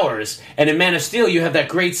those powers. And in Man of Steel, you have that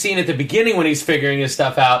great scene at the beginning when he's figuring his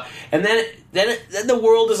stuff out, and then the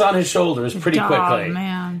world is on his shoulders pretty quickly.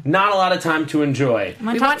 Man. Not a lot of time to enjoy.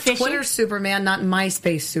 We want Twitter Superman, not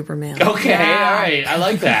MySpace Superman. Okay, all right, I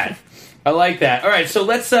like that. All right, so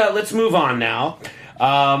let's move on now.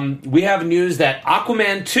 We have news that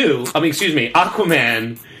Aquaman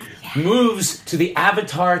moves to the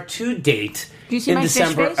Avatar 2 date in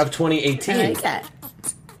December of 2018. I like that.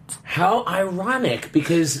 How ironic,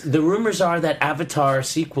 because the rumors are that Avatar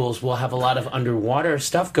sequels will have a lot of underwater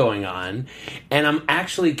stuff going on, and I'm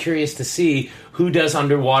actually curious to see who does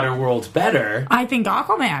underwater worlds better. I think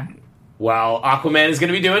Aquaman. Well, Aquaman is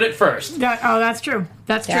going to be doing it first. That's true.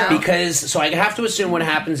 That's true. Because, so I have to assume what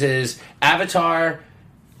happens is Avatar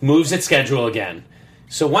moves its schedule again.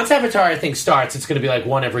 So once Avatar, I think, starts, it's going to be like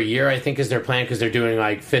one every year, I think, is their plan, because they're doing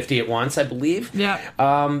like 50 at once, I believe. Yeah.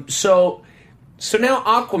 So now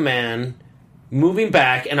Aquaman moving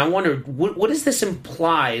back, and I wonder, what does this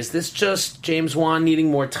imply? Is this just James Wan needing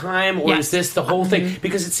more time, or is this the whole thing?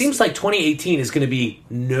 Because it seems like 2018 is going to be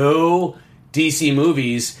no DC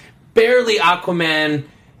movies, barely Aquaman,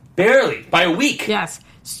 barely, by a week. Yes.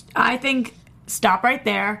 I think, stop right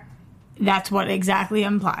there. That's what exactly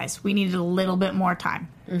implies. We needed a little bit more time.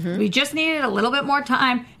 Mm-hmm. We just needed a little bit more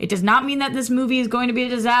time. It does not mean that this movie is going to be a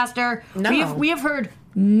disaster. No. We have heard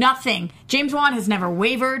nothing. James Wan has never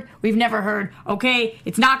wavered. We've never heard, okay,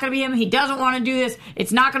 it's not going to be him. He doesn't want to do this.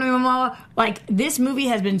 It's not going to be Momoa. Like, this movie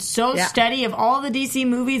has been so steady. Of all the DC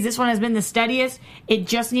movies, this one has been the steadiest. It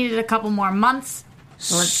just needed a couple more months.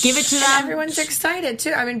 So let's give it to them. Everyone's excited,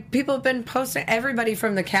 too. I mean, people have been posting. Everybody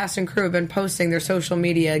from the cast and crew have been posting their social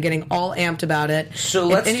media, getting all amped about it. So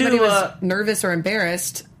let's if anybody was nervous or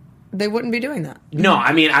embarrassed, they wouldn't be doing that. No,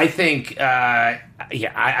 I mean, I think,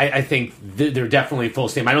 I think they're definitely full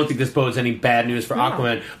steam. I don't think this bodes any bad news for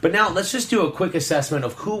Aquaman. But now, let's just do a quick assessment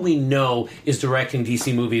of who we know is directing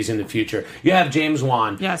DC movies in the future. You have James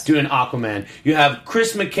Wan doing Aquaman. You have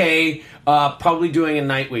Chris McKay probably doing a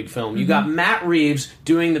Nightwing film. You got Matt Reeves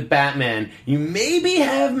doing the Batman. You maybe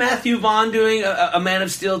have Matthew Vaughn doing a Man of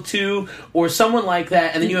Steel 2 or someone like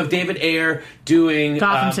that. And then you have David Ayer doing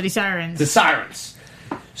Gotham City Sirens. The Sirens.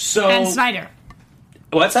 So, and Snyder.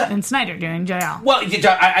 What's that? And Snyder doing JL. Well,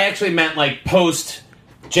 I actually meant like post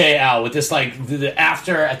JL with this like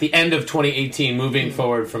at the end of 2018, moving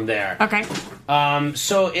forward from there. Okay.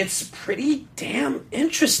 So it's pretty damn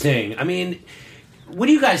interesting. I mean, what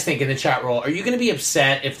do you guys think in the chat roll? Are you going to be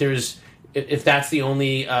upset if that's the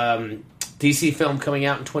only DC film coming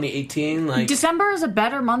out in 2018? Like, December is a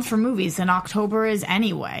better month for movies than October is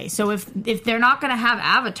anyway. So if they're not going to have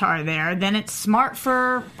Avatar there, then it's smart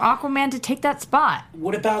for Aquaman to take that spot.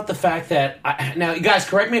 What about the fact that now, you guys,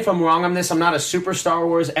 correct me if I'm wrong on this. I'm not a super Star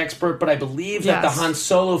Wars expert, but I believe that the Han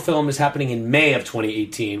Solo film is happening in May of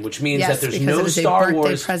 2018, which means that there's no Star Wars. It was a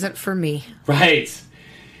birthday present for me, right?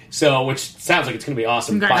 So, which sounds like it's going to be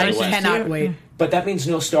awesome. By the way, I cannot wait. But that means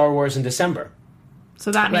no Star Wars in December.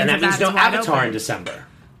 So that means, no Avatar in December.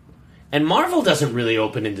 And Marvel doesn't really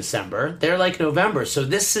open in December. They're like November. So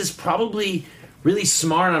this is probably really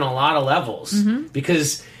smart on a lot of levels. Mm-hmm.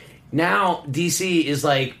 Because now DC is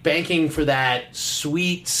like banking for that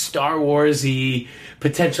sweet Star Wars-y,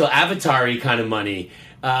 potential Avatar-y kind of money.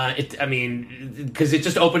 Because it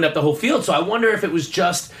just opened up the whole field. So I wonder if it was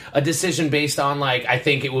just a decision based on, like, I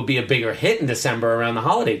think it will be a bigger hit in December around the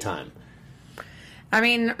holiday time. I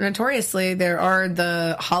mean, notoriously, there are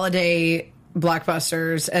the holiday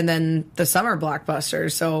blockbusters and then the summer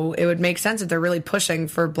blockbusters. So it would make sense if they're really pushing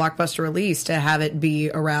for blockbuster release to have it be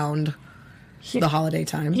around the holiday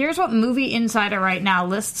time. Here's what Movie Insider right now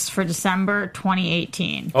lists for December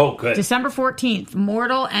 2018. Oh, good. December 14th,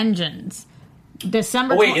 Mortal Engines.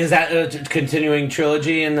 December. Oh, wait, is that a continuing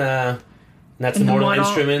trilogy? And that's the Mortal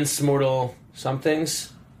Instruments, Mortal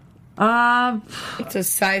somethings. It's a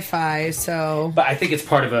sci-fi, so. But I think it's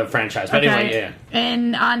part of a franchise. But anyway, yeah.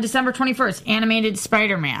 And on December 21st, animated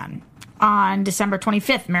Spider-Man. On December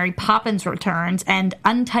 25th, Mary Poppins returns, and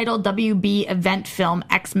untitled WB event film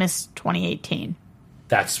Xmas 2018.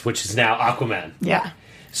 Which is now Aquaman. Yeah.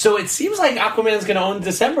 So it seems like Aquaman's going to own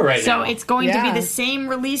December now. So it's going to be the same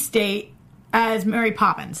release date as Mary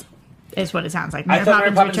Poppins, is what it sounds like. I thought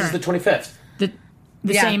Mary Poppins is the 25th.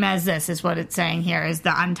 The same as this is what it's saying here, is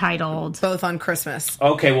the untitled. Both on Christmas.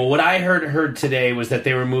 Okay, well, what I heard today was that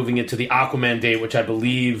they were moving it to the Aquaman date, which I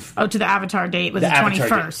believe... Oh, to the Avatar date was the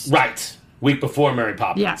 21st. Right. Week before Mary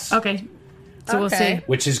Poppins. Yeah, okay. So we'll see.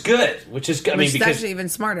 Which is good. I mean, because actually even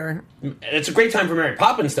smarter. It's a great time for Mary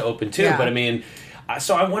Poppins to open, too. Yeah. But, I mean,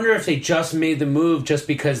 so I wonder if they just made the move just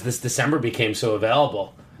because this December became so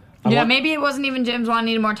available. Maybe it wasn't even James Wan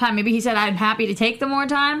needed more time. Maybe he said, I'm happy to take the more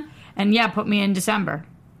time. And put me in December.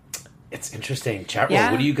 It's interesting. Chat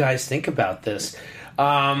room, what do you guys think about this?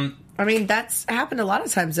 I mean, that's happened a lot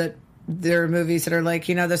of times that there are movies that are like,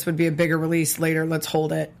 this would be a bigger release later. Let's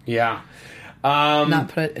hold it. Yeah. Not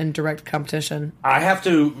put it in direct competition. I have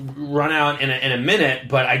to run out in a minute,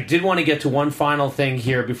 but I did want to get to one final thing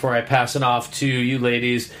here before I pass it off to you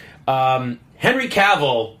ladies. Henry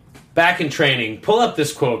Cavill, back in training. Pull up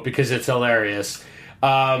this quote because it's hilarious.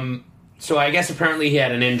 So I guess apparently he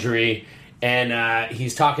had an injury, and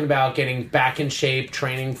he's talking about getting back in shape,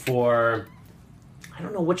 training for... I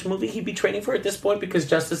don't know which movie he'd be training for at this point because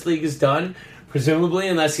Justice League is done, presumably,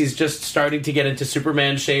 unless he's just starting to get into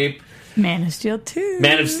Superman shape. Man of Steel 2.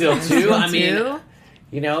 Man of Steel 2. I mean,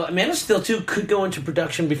 Man of Steel 2 could go into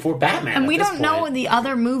production before Batman. And we don't know in the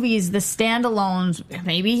other movies, the standalones,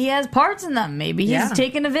 maybe he has parts in them. Maybe he's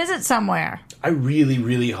taking a visit somewhere. I really,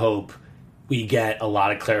 really hope we get a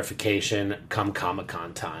lot of clarification come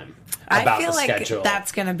Comic-Con time about I feel the like schedule.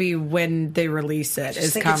 That's going to be when they release it. I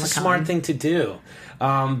just think Comic-Con. It's a smart thing to do.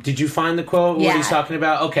 Did you find the quote? What he's talking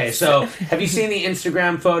about? Okay, so have you seen the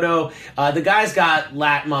Instagram photo? The guy's got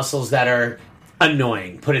lat muscles that are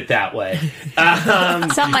annoying, put it that way.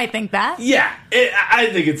 Some might think that. Yeah, I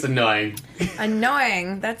think it's annoying.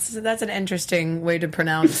 Annoying? That's an interesting way to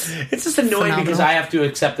pronounce. It's just annoying because I have to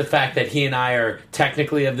accept the fact that he and I are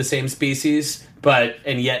technically of the same species,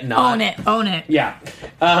 and yet not. Own it. Yeah.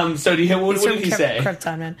 So what did he say?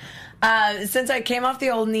 Krypton, man. Since I came off the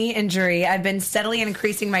old knee injury, I've been steadily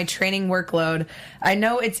increasing my training workload. I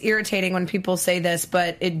know it's irritating when people say this,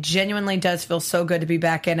 but it genuinely does feel so good to be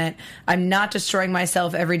back in it. I'm not destroying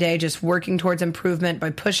myself every day, just working towards improvement by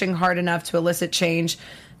pushing hard enough to elicit change.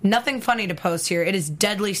 Nothing funny to post here. It is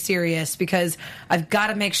deadly serious because I've got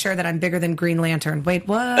to make sure that I'm bigger than Green Lantern. Wait,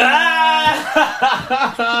 what?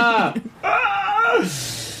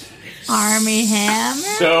 Armie Hammer.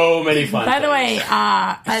 So many fun By the way,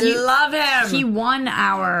 I love him. He won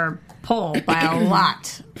our poll by a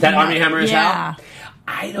lot. That Armie Hammer is out?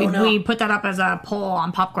 I don't know. We put that up as a poll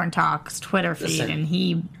on Popcorn Talk's Twitter feed, and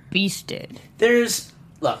he beasted. There's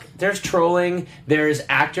trolling. There's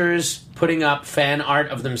actors putting up fan art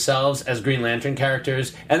of themselves as Green Lantern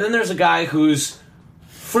characters, and then there's a guy who's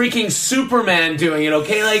freaking Superman doing it,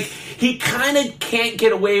 okay? Like, he kind of can't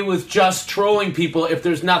get away with just trolling people if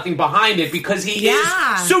there's nothing behind it because he is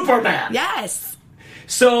Superman. Yes.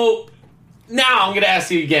 So, now I'm going to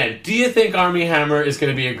ask you again. Do you think Armie Hammer is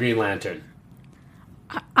going to be a Green Lantern?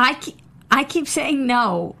 I keep saying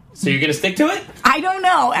no. So you're going to stick to it? I don't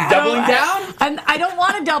know. Doubling down? I don't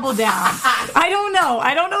want to double down. I don't know.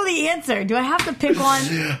 I don't know the answer. Do I have to pick one?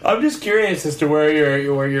 I'm just curious as to where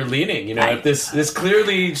you're leaning. If this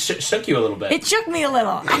clearly shook you a little bit. It shook me a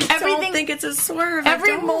little. I don't think it's a swerve.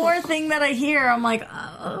 Every more thing that I hear, I'm like,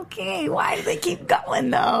 okay, why do they keep going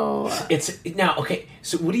though? Okay.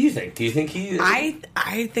 So what do you think? Do you think he? I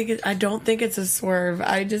don't think it's a swerve.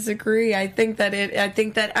 I disagree. I think that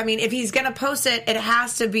if he's gonna post it, it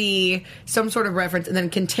has to be some sort of reference, and then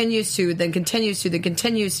continues to.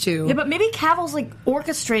 Yeah, but maybe Cavill's like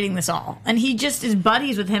orchestrating this all, and he just is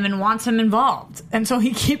buddies with him and wants him involved, and so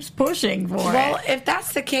he keeps pushing for it. Well, if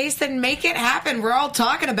that's the case, then make it happen. We're all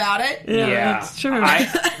talking about it. Yeah. That's true.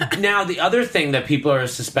 Now, the other thing that people are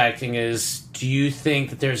suspecting is, do you think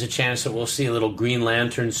that there's a chance that we'll see a little Green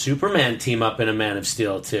Lantern Superman team up in a Man of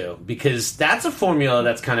Steel 2? Because that's a formula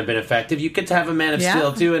that's kind of been effective. You get to have a Man of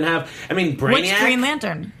Steel 2 and have, Brainiac. Which Green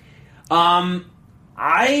Lantern?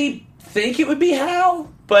 I think it would be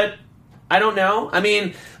Hal, but I don't know.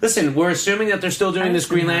 Listen, we're assuming that they're still doing this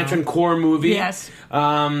Green Lantern core movie. Yes.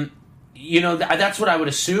 that's what I would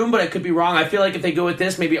assume, but I could be wrong. I feel like if they go with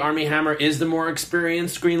this, maybe Armie Hammer is the more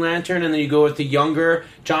experienced Green Lantern, and then you go with the younger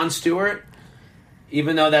Jon Stewart,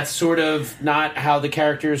 even though that's sort of not how the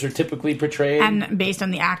characters are typically portrayed. And based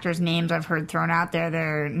on the actors' names I've heard thrown out there,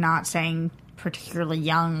 they're not saying particularly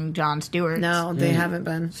young Jon Stewart. No, they haven't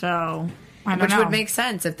been. So, I don't know. Which would make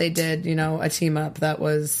sense if they did, a team up that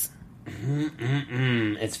was...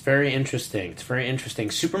 It's very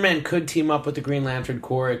interesting. Superman could team up with the Green Lantern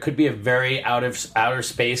Corps. It could be a very outer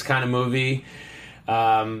space kind of movie.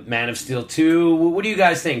 Man of Steel 2. What do you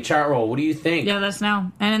guys think? Chart roll. What do you think? Yeah, let us know.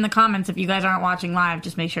 And in the comments, if you guys aren't watching live,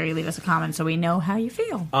 just make sure you leave us a comment so we know how you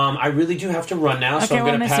feel. I really do have to run now, so Okay, I'm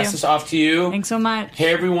going to pass this off to you. Thanks so much.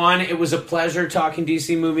 Hey, everyone. It was a pleasure talking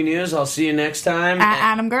DC movie news. I'll see you next time. At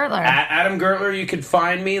Adam Gertler. At Adam Gertler, you can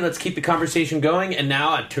find me. Let's keep the conversation going. And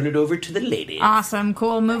now I turn it over to the ladies. Awesome.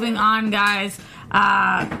 Cool. Moving on, guys.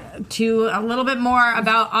 To a little bit more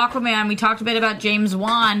about Aquaman. We talked a bit about James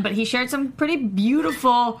Wan, but he shared some pretty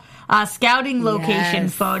beautiful scouting location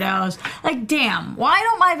photos. Like, damn, why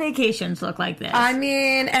don't my vacations look like this? I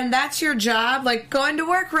mean, and that's your job. Like, going to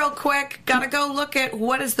work real quick, gotta go look at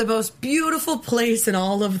what is the most beautiful place in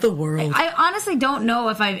all of the world. I honestly don't know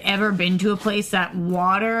if I've ever been to a place that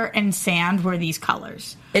water and sand were these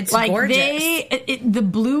colors. It's like gorgeous. The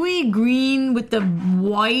bluey green with the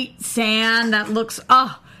white sand that looks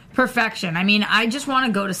perfection. I mean, I just want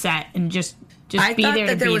to go to set and just I be thought there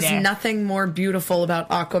that to there be was there. nothing more beautiful about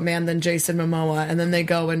Aquaman than Jason Momoa, and then they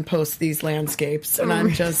go and post these landscapes, and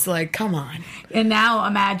I'm just like, come on. And now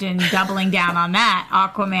imagine doubling down on that,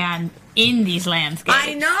 Aquaman in these landscapes.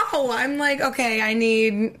 I know. I'm like, okay, I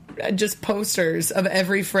need just posters of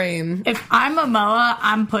every frame. If I'm Momoa,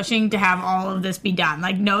 I'm pushing to have all of this be done.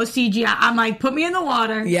 Like, no CGI. I'm like, put me in the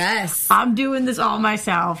water. Yes. I'm doing this all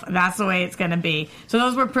myself. That's the way it's going to be. So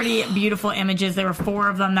those were pretty beautiful images. There were 4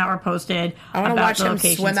 of them that were posted. I want to watch him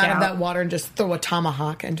location swim out of scout. that water and just throw a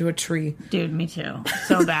tomahawk into a tree. Dude, me too.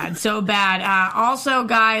 So bad. So bad. Also,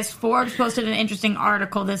 guys, Forbes posted an interesting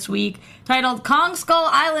article this week titled Kong Skull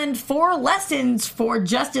Island 4 Lessons for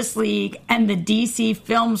Justice League and the DC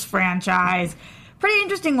Films franchise. Pretty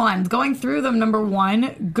interesting ones. Going through them, number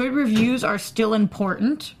 1, good reviews are still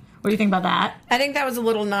important. What do you think about that? I think that was a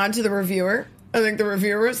little nod to the reviewer. I think the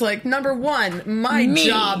reviewer was like, number 1, my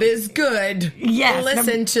job is good. Yes.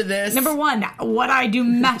 Listen to this. Number 1, what I do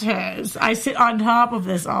matters. I sit on top of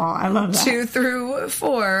this all. I love that. 2 through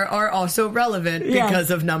 4 are also relevant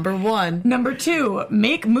because of number 1. Number 2,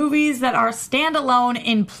 make movies that are standalone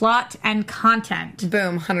in plot and content.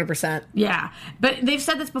 Boom, 100%. Yeah. But they've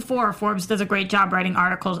said this before. Forbes does a great job writing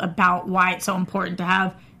articles about why it's so important to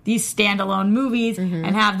have these standalone movies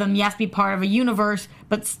and have them, yes, be part of a universe,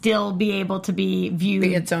 but still be able to be viewed.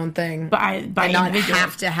 Be its own thing. By and not individuals.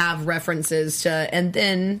 have to have references to, and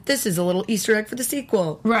then this is a little Easter egg for the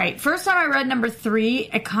sequel. Right. First time I read number 3,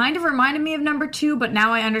 it kind of reminded me of number 2, but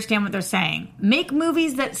now I understand what they're saying. Make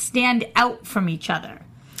movies that stand out from each other.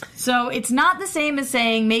 So it's not the same as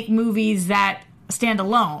saying make movies that stand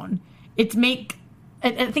alone. I think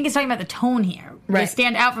it's talking about the tone here. Right. They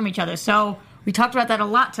stand out from each other. So we talked about that a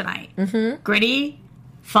lot tonight. Gritty,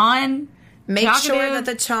 fun, Make talkative. sure that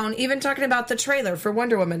the tone, even talking about the trailer for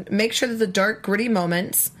Wonder Woman, make sure that the dark, gritty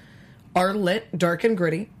moments are lit, dark and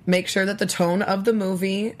gritty. Make sure that the tone of the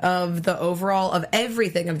movie, of the overall, of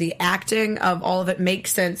everything, of the acting, of all of it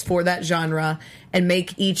makes sense for that genre, and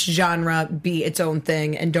make each genre be its own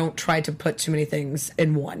thing, and don't try to put too many things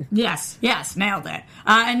in one. Yes, nailed it.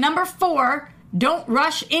 And number 4, don't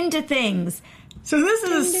rush into things. So this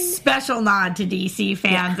is a special nod to DC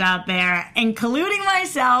fans out there, including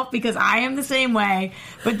myself, because I am the same way.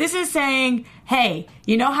 But this is saying, hey,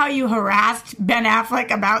 you know how you harassed Ben Affleck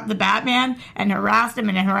about the Batman and harassed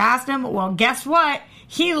him? Well, guess what?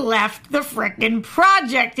 He left the frickin'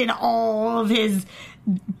 project in all of his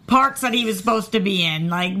parts that he was supposed to be in.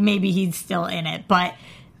 Like, maybe he's still in it. But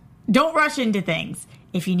don't rush into things.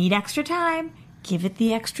 If you need extra time, give it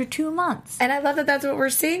the extra 2 months. And I love that that's what we're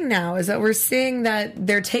seeing now, is that we're seeing that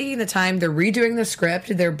they're taking the time, they're redoing the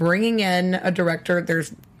script, they're bringing in a director, they're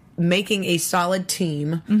making a solid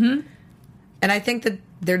team. And I think that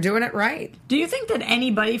they're doing it right. Do you think that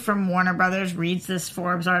anybody from Warner Brothers reads this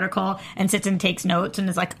Forbes article and sits and takes notes and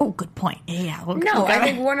is like, oh, good point. Yeah. No, I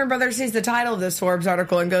think Warner Brothers sees the title of this Forbes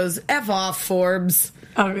article and goes, F off, Forbes.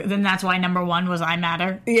 Oh, then that's why number 1 was I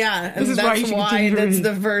Matter. Yeah, and This is that's why that's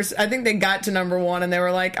the first. I think they got to number 1 and they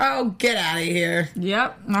were like, oh, get out of here.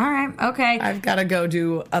 Yep. All right. Okay. I've got to go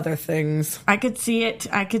do other things. I could see it.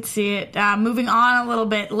 Moving on a little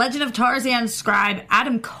bit. Legend of Tarzan scribe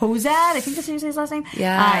Adam Kozad, I think that's how you say his last name,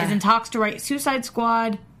 Yeah. is in talks to write Suicide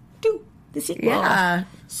Squad 2. the sequel. Yeah.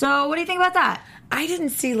 So what do you think about that? I didn't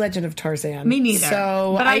see Legend of Tarzan. Me neither.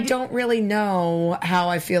 So But I don't really know how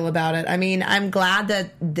I feel about it. I mean, I'm glad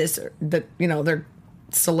that they're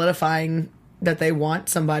solidifying that they want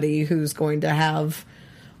somebody who's going to have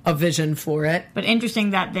a vision for it. But interesting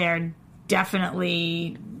that they're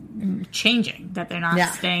definitely changing, that they're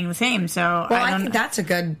not staying the same. So I think that's a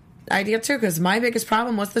good idea too, because my biggest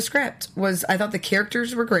problem was the script. I thought the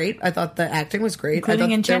characters were great. I thought the acting was great.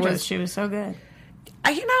 Including Enchantress, she was so good.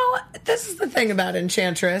 This is the thing about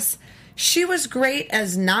Enchantress. She was great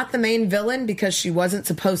as not the main villain because she wasn't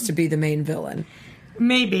supposed to be the main villain.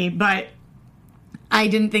 Maybe, but I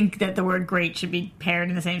didn't think that the word great should be paired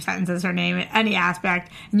in the same sentence as her name in any aspect.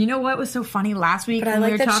 And you know what was so funny last week? But I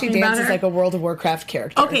like that she dances like a World of Warcraft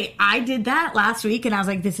character. Okay, I did that last week, and I was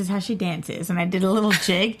like, this is how she dances. And I did a little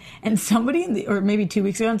jig, and somebody or maybe 2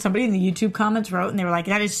 weeks ago, and somebody in the YouTube comments wrote, and they were like,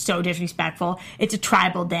 that is so disrespectful. It's a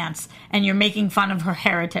tribal dance, and you're making fun of her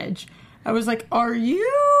heritage. I was like, are you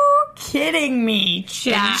kidding me,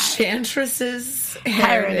 chat? Enchantress's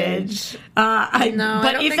heritage. I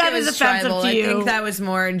don't if think that it was was offensive tribal. to you, I think that was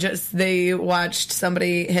more just they watched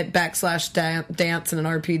somebody hit / dance in an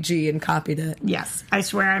RPG and copied it. Yes, I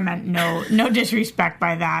swear I meant no disrespect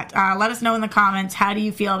by that. Let us know in the comments, how do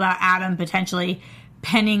you feel about Adam potentially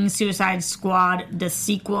penning Suicide Squad, the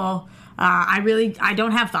sequel? I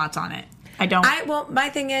don't have thoughts on it. I don't. Well, my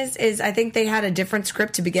thing is I think they had a different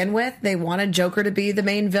script to begin with. They wanted Joker to be the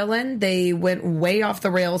main villain. They went way off the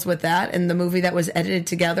rails with that, and the movie that was edited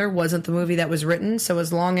together wasn't the movie that was written. So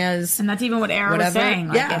as long as... And that's even what Arrow was saying.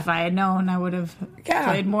 Like, if I had known, I would have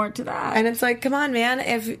played more to that. And it's like, come on, man.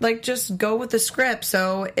 Just go with the script.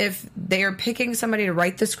 So if they are picking somebody to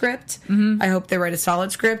write the script, I hope they write a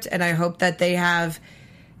solid script, and I hope that they have...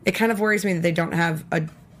 It kind of worries me that they don't have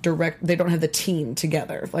they don't have the team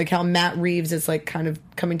together, like how Matt Reeves is like kind of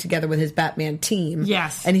coming together with his Batman team.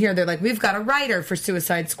 Yes. And here they're like, we've got a writer for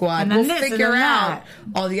Suicide Squad. We'll figure out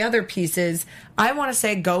all the other pieces. I want to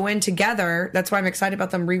say go in together. That's why I'm excited about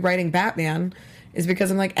them rewriting Batman, is because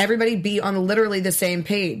I'm like, everybody be on literally the same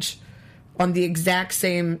page, on the exact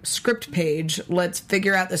same script page. Let's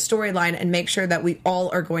figure out the storyline and make sure that we all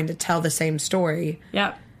are going to tell the same story.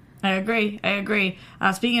 Yep. I agree.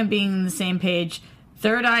 Speaking of being on the same page,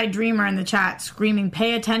 Third Eye Dreamer in the chat screaming,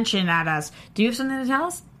 pay attention at us. Do you have something to tell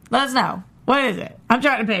us? Let us know. What is it? I'm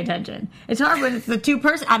trying to pay attention. It's hard when it's the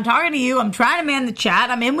two-person. I'm talking to you. I'm trying to man the chat.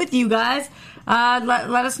 I'm in with you guys.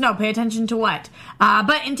 Let us know. Pay attention to what?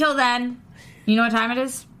 But until then, you know what time it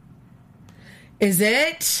is? Is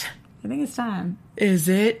it? I think it's time. Is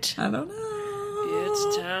it? I don't know.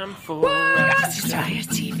 It's time for Roxy's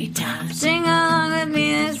TV time. Sing along with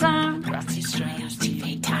me this time. Roxy's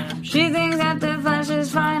TV time. She thinks that the Flash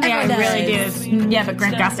is fine. Yeah, I really do. Yeah, but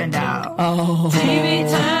Grant Gustin though. Oh. TV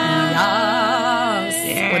time.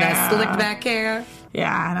 Yes. With that slicked back hair.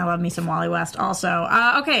 Yeah, and I love me some Wally West also.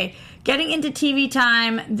 Okay, getting into TV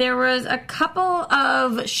time, there was a couple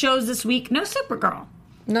of shows this week. No Supergirl.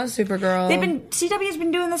 No Supergirl. CW's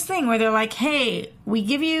been doing this thing where they're like, hey, we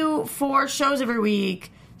give you 4 shows every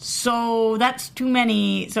week, so that's too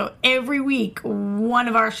many. So every week, one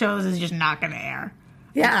of our shows is just not going to air.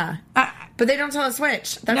 Yeah. But they don't tell us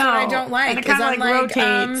which. That's what I don't like. And it kind of like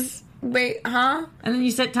rotates. Wait, huh? And then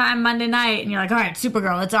you set time Monday night, and you're like, all right,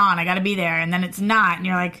 Supergirl, it's on. I got to be there. And then it's not. And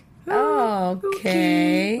you're like,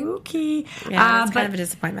 okay. Yeah, that's kind of a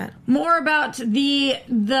disappointment. More about the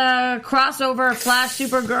crossover Flash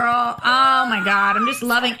Supergirl. Oh my god, I'm just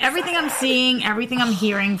loving everything I'm seeing, everything I'm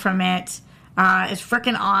hearing from it. Is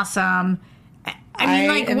freaking awesome.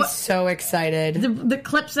 I am so excited. The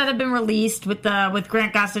clips that have been released with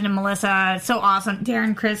Grant Gustin and Melissa, it's so awesome.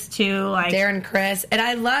 Darren Criss too, Darren Criss, and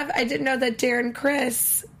I didn't know that Darren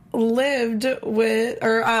Criss lived with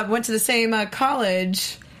or went to the same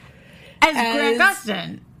college as Grant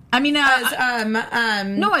Gustin. I mean,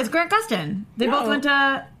 no, as Grant Gustin. They both went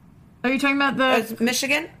to. Are you talking about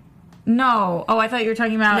Michigan? No. Oh, I thought you were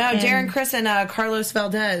talking about... No, Darren Criss and Carlos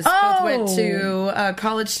Valdez both went to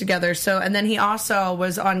college together. So, and then he also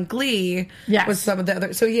was on Glee with some of the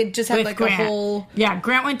other... So he had just had Grant. A whole... Yeah,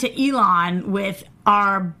 Grant went to Elon with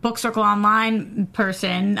our Book Circle Online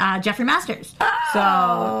person, Jeffrey Masters. Oh,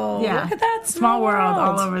 so, yeah. Look at that small world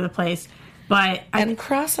all over the place. But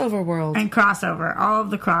crossover world. And crossover. All of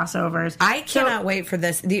the crossovers. I cannot wait for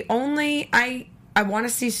this. The only... I want to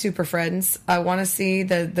see Super Friends. I want to see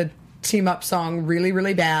the team up song really,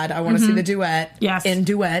 really bad. I want to see the duet. Yes. In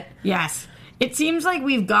duet. Yes. It seems like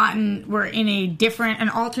we're in an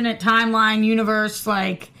alternate timeline universe,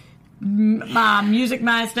 Music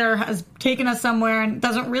Master has taken us somewhere and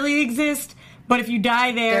doesn't really exist, But if you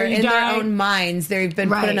die there, They're you in die. their own minds. They've been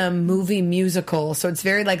put in a movie musical. So it's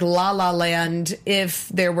very like La La Land if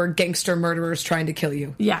there were gangster murderers trying to kill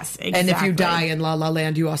you. Yes, exactly. And if you die in La La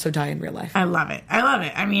Land, you also die in real life. I love it.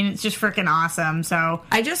 I mean, it's just freaking awesome. So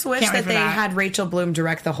I just wish that they had Rachel Bloom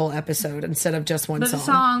direct the whole episode instead of just one but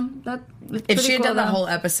song. If she had done the whole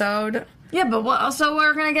episode. Yeah, but also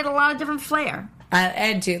we're going to get a lot of different flair.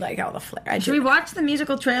 I do like all the flair. Should we watch the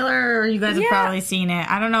musical trailer, or you guys have probably seen it?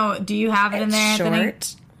 I don't know. Do you have it in there, short.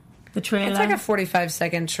 Anthony? The trailer? It's like a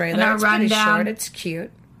 45-second trailer. And our it's pretty rundown. short. It's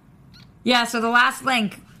cute. Yeah, so the last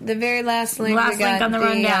link. The very last link. Last we got link on the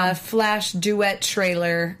rundown. Flash duet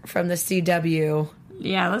trailer from the CW.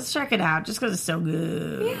 Yeah, let's check it out, just because it's so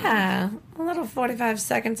good. Yeah, a little 45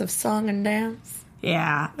 seconds of song and dance.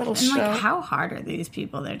 Yeah. Little and show. like, how hot are these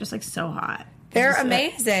people? They're just like so hot. They're just,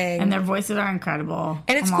 amazing. And their voices are incredible.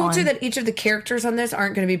 And it's cool, too, that each of the characters on this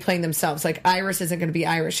aren't going to be playing themselves. Like, Iris isn't going to be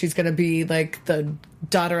Iris. She's going to be, like, the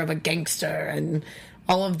daughter of a gangster. And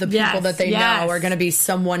all of the people that they know are going to be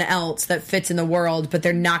someone else that fits in the world, but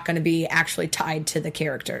they're not going to be actually tied to the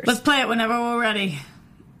characters. Let's play it whenever we're ready.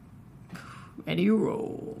 Ready,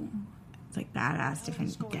 roll. It's like badass,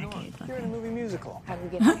 different decades. You're in a movie musical. How do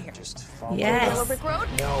we get out of here? Just follow Yes. the road.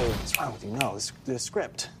 No, what's wrong with you? No, the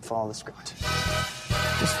script. Follow the script.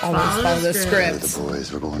 Just follow the script. The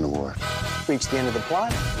boys, we're going to war. Reach the end of the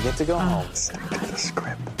plot, you get to go home. Get the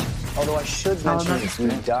script. Although I should mention, if you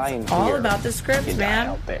die in here, All about the script, you die man.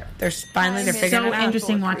 out there. They're figuring It's it so out.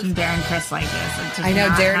 interesting watching Darren Criss like this. It's just I know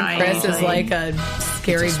not how Darren I Criss is usually- like a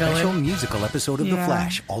scary It's a special villain. musical episode of The Yeah.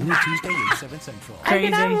 Flash, all new Tuesday at 7 Central. I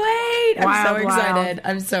cannot wait. I'm Wild, so wild. excited.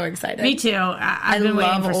 I'm so excited. Me too. I've been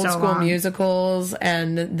waiting love for old so school long. musicals,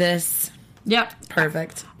 and this. Yep.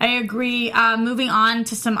 Perfect. I agree. Moving on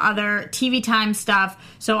to some other TV time stuff.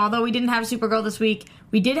 So, although we didn't have Supergirl this week,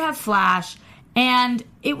 we did have Flash, and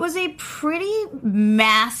it was a pretty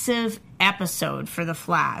massive episode for The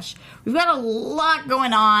Flash. We've got a lot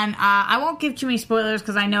going on. I won't give too many spoilers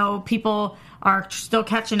because I know people are still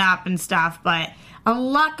catching up and stuff, but a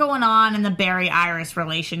lot going on in the Barry-Iris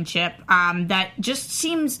relationship that just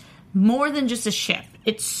seems more than just a ship.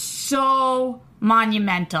 It's so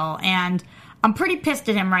monumental, and I'm pretty pissed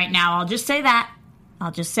at him right now. I'll just say that.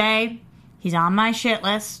 I'll just say he's on my shit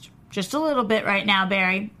list just a little bit right now,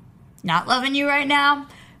 Barry. Not loving you right now.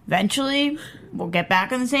 Eventually, we'll get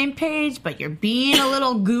back on the same page, but you're being a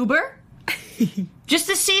little goober. Just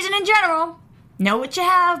this season in general. Know what you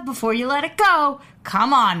have before you let it go.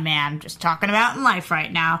 Come on, man. Just talking about in life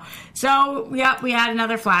right now. So, yeah, we had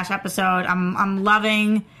another Flash episode. I'm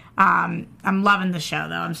loving the show,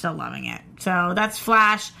 though. I'm still loving it. So that's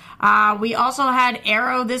Flash. We also had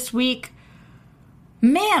Arrow this week.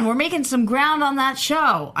 Man, we're making some ground on that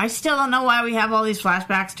show. I still don't know why we have all these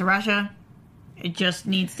flashbacks to Russia. It just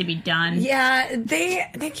needs to be done. Yeah, they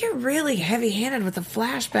get really heavy-handed with the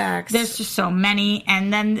flashbacks. There's just so many,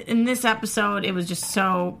 and then in this episode, it was just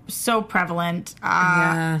so prevalent.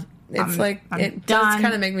 Yeah. It's I'm it done. does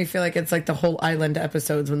kind of make me feel like it's like the whole Island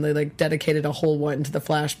episodes when they like dedicated a whole one to the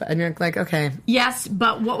flashback. And you're like, okay. Yes,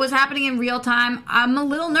 but what was happening in real time, I'm a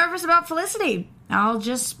little nervous about Felicity. I'll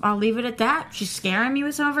leave it at that. She's scaring me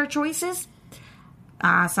with some of her choices.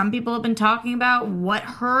 Some people have been talking about what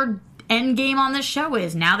her end game on this show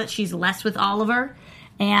is now that she's less with Oliver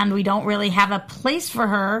and we don't really have a place for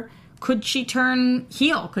her. Could she turn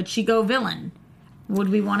heel? Could she go villain? Would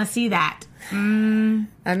we want to see that? I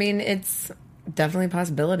mean, it's definitely a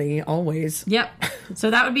possibility, always. Yep. So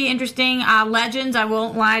that would be interesting. Legends, I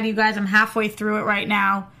won't lie to you guys, I'm halfway through it right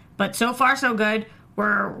now. But so far, so good.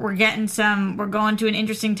 We're getting we're going to an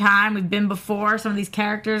interesting time. We've been before. Some of these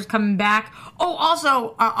characters coming back. Oh,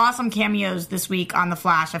 also, awesome cameos this week on The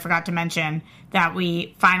Flash. I forgot to mention that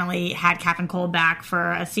we finally had Captain Cold back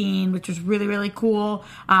for a scene, which was really, really cool.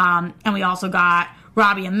 And we also got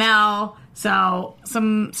Robbie Amell. So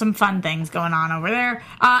some fun things going on over there.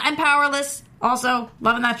 And Powerless, also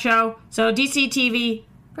loving that show. So DC TV,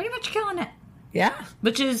 pretty much killing it. Yeah.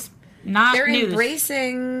 Which is not They're news.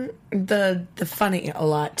 embracing the funny a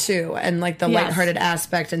lot too, and like the lighthearted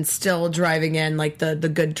aspect, and still driving in like the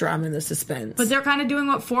good drama and the suspense. But they're kind of doing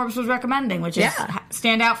what Forbes was recommending, which is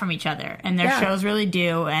stand out from each other, and their shows really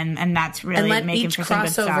do, and that's really and let making each for some good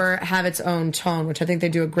crossover stuff. have its own tone, which I think they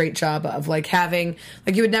do a great job of. Like having,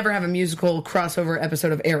 like you would never have a musical crossover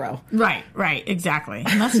episode of Arrow. Right, exactly.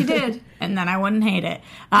 Unless you did, and then I wouldn't hate it.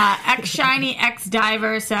 X Shiny X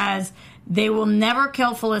Diver says they will never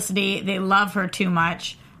kill Felicity. They love her too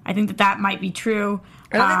much. I think that might be true.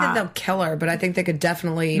 I don't think that they'll kill her, but I think they could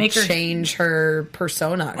definitely change her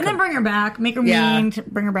persona. And then bring her back. Make her mean.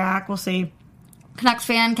 Bring her back. We'll see. Canucks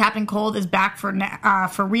fan Captain Cold is back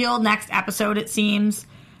for real next episode, it seems.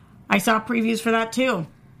 I saw previews for that, too.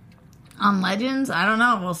 On Legends, I don't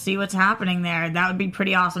know. We'll see what's happening there. That would be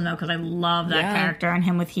pretty awesome, though, because I love that character, and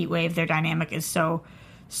him with Heatwave. Their dynamic is so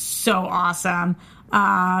awesome.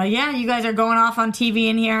 You guys are going off on TV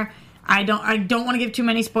in here. I don't want to give too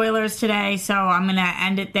many spoilers today, so I'm going to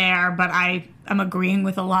end it there, but I'm agreeing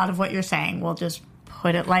with a lot of what you're saying. We'll just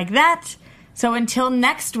put it like that. So until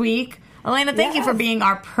next week, Elena, thank you for being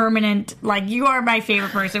our permanent, you are my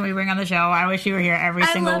favorite person we bring on the show. I wish you were here every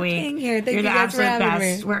single week. Being here. Thank You're you the guys for absolute having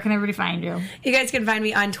best. me. Where can everybody find you? You guys can find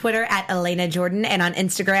me on Twitter at Elena Jordan and on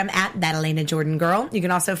Instagram at That Elena Jordan Girl. You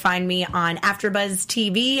can also find me on AfterBuzz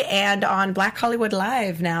TV and on Black Hollywood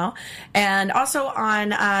Live now. And also on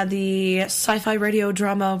the sci-fi radio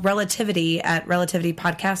drama Relativity at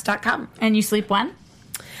relativitypodcast.com. And you sleep when?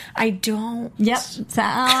 I don't. Yep,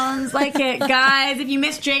 sounds like it. Guys, if you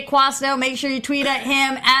missed Jake Quasto, make sure you tweet at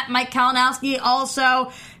him, at Mike Kalinowski.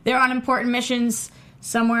 Also, they're on important missions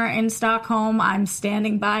somewhere in Stockholm. I'm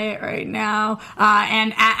standing by it right now.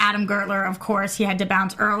 And at Adam Gertler, of course. He had to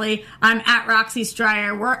bounce early. I'm at Roxy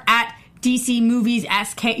Stryer. We're at DC Movies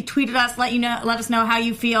SK. Tweet at us, let us know how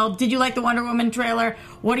you feel. Did you like the Wonder Woman trailer?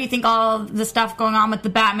 What do you think all of the stuff going on with the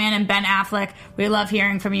Batman and Ben Affleck? We love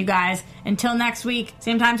hearing from you guys. Until next week,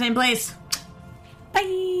 same time, same place.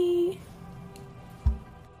 Bye.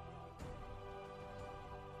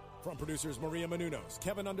 From producers Maria Menounos,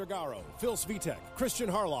 Kevin Undergaro, Phil Svitek,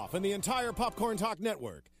 Christian Harloff, and the entire Popcorn Talk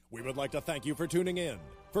Network, we would like to thank you for tuning in.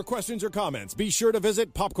 For questions or comments, be sure to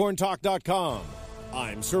visit popcorntalk.com.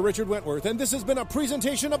 I'm Sir Richard Wentworth, and this has been a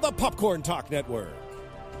presentation of the Popcorn Talk Network.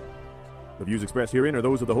 The views expressed herein are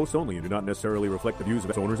those of the hosts only and do not necessarily reflect the views of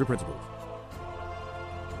its owners or principals.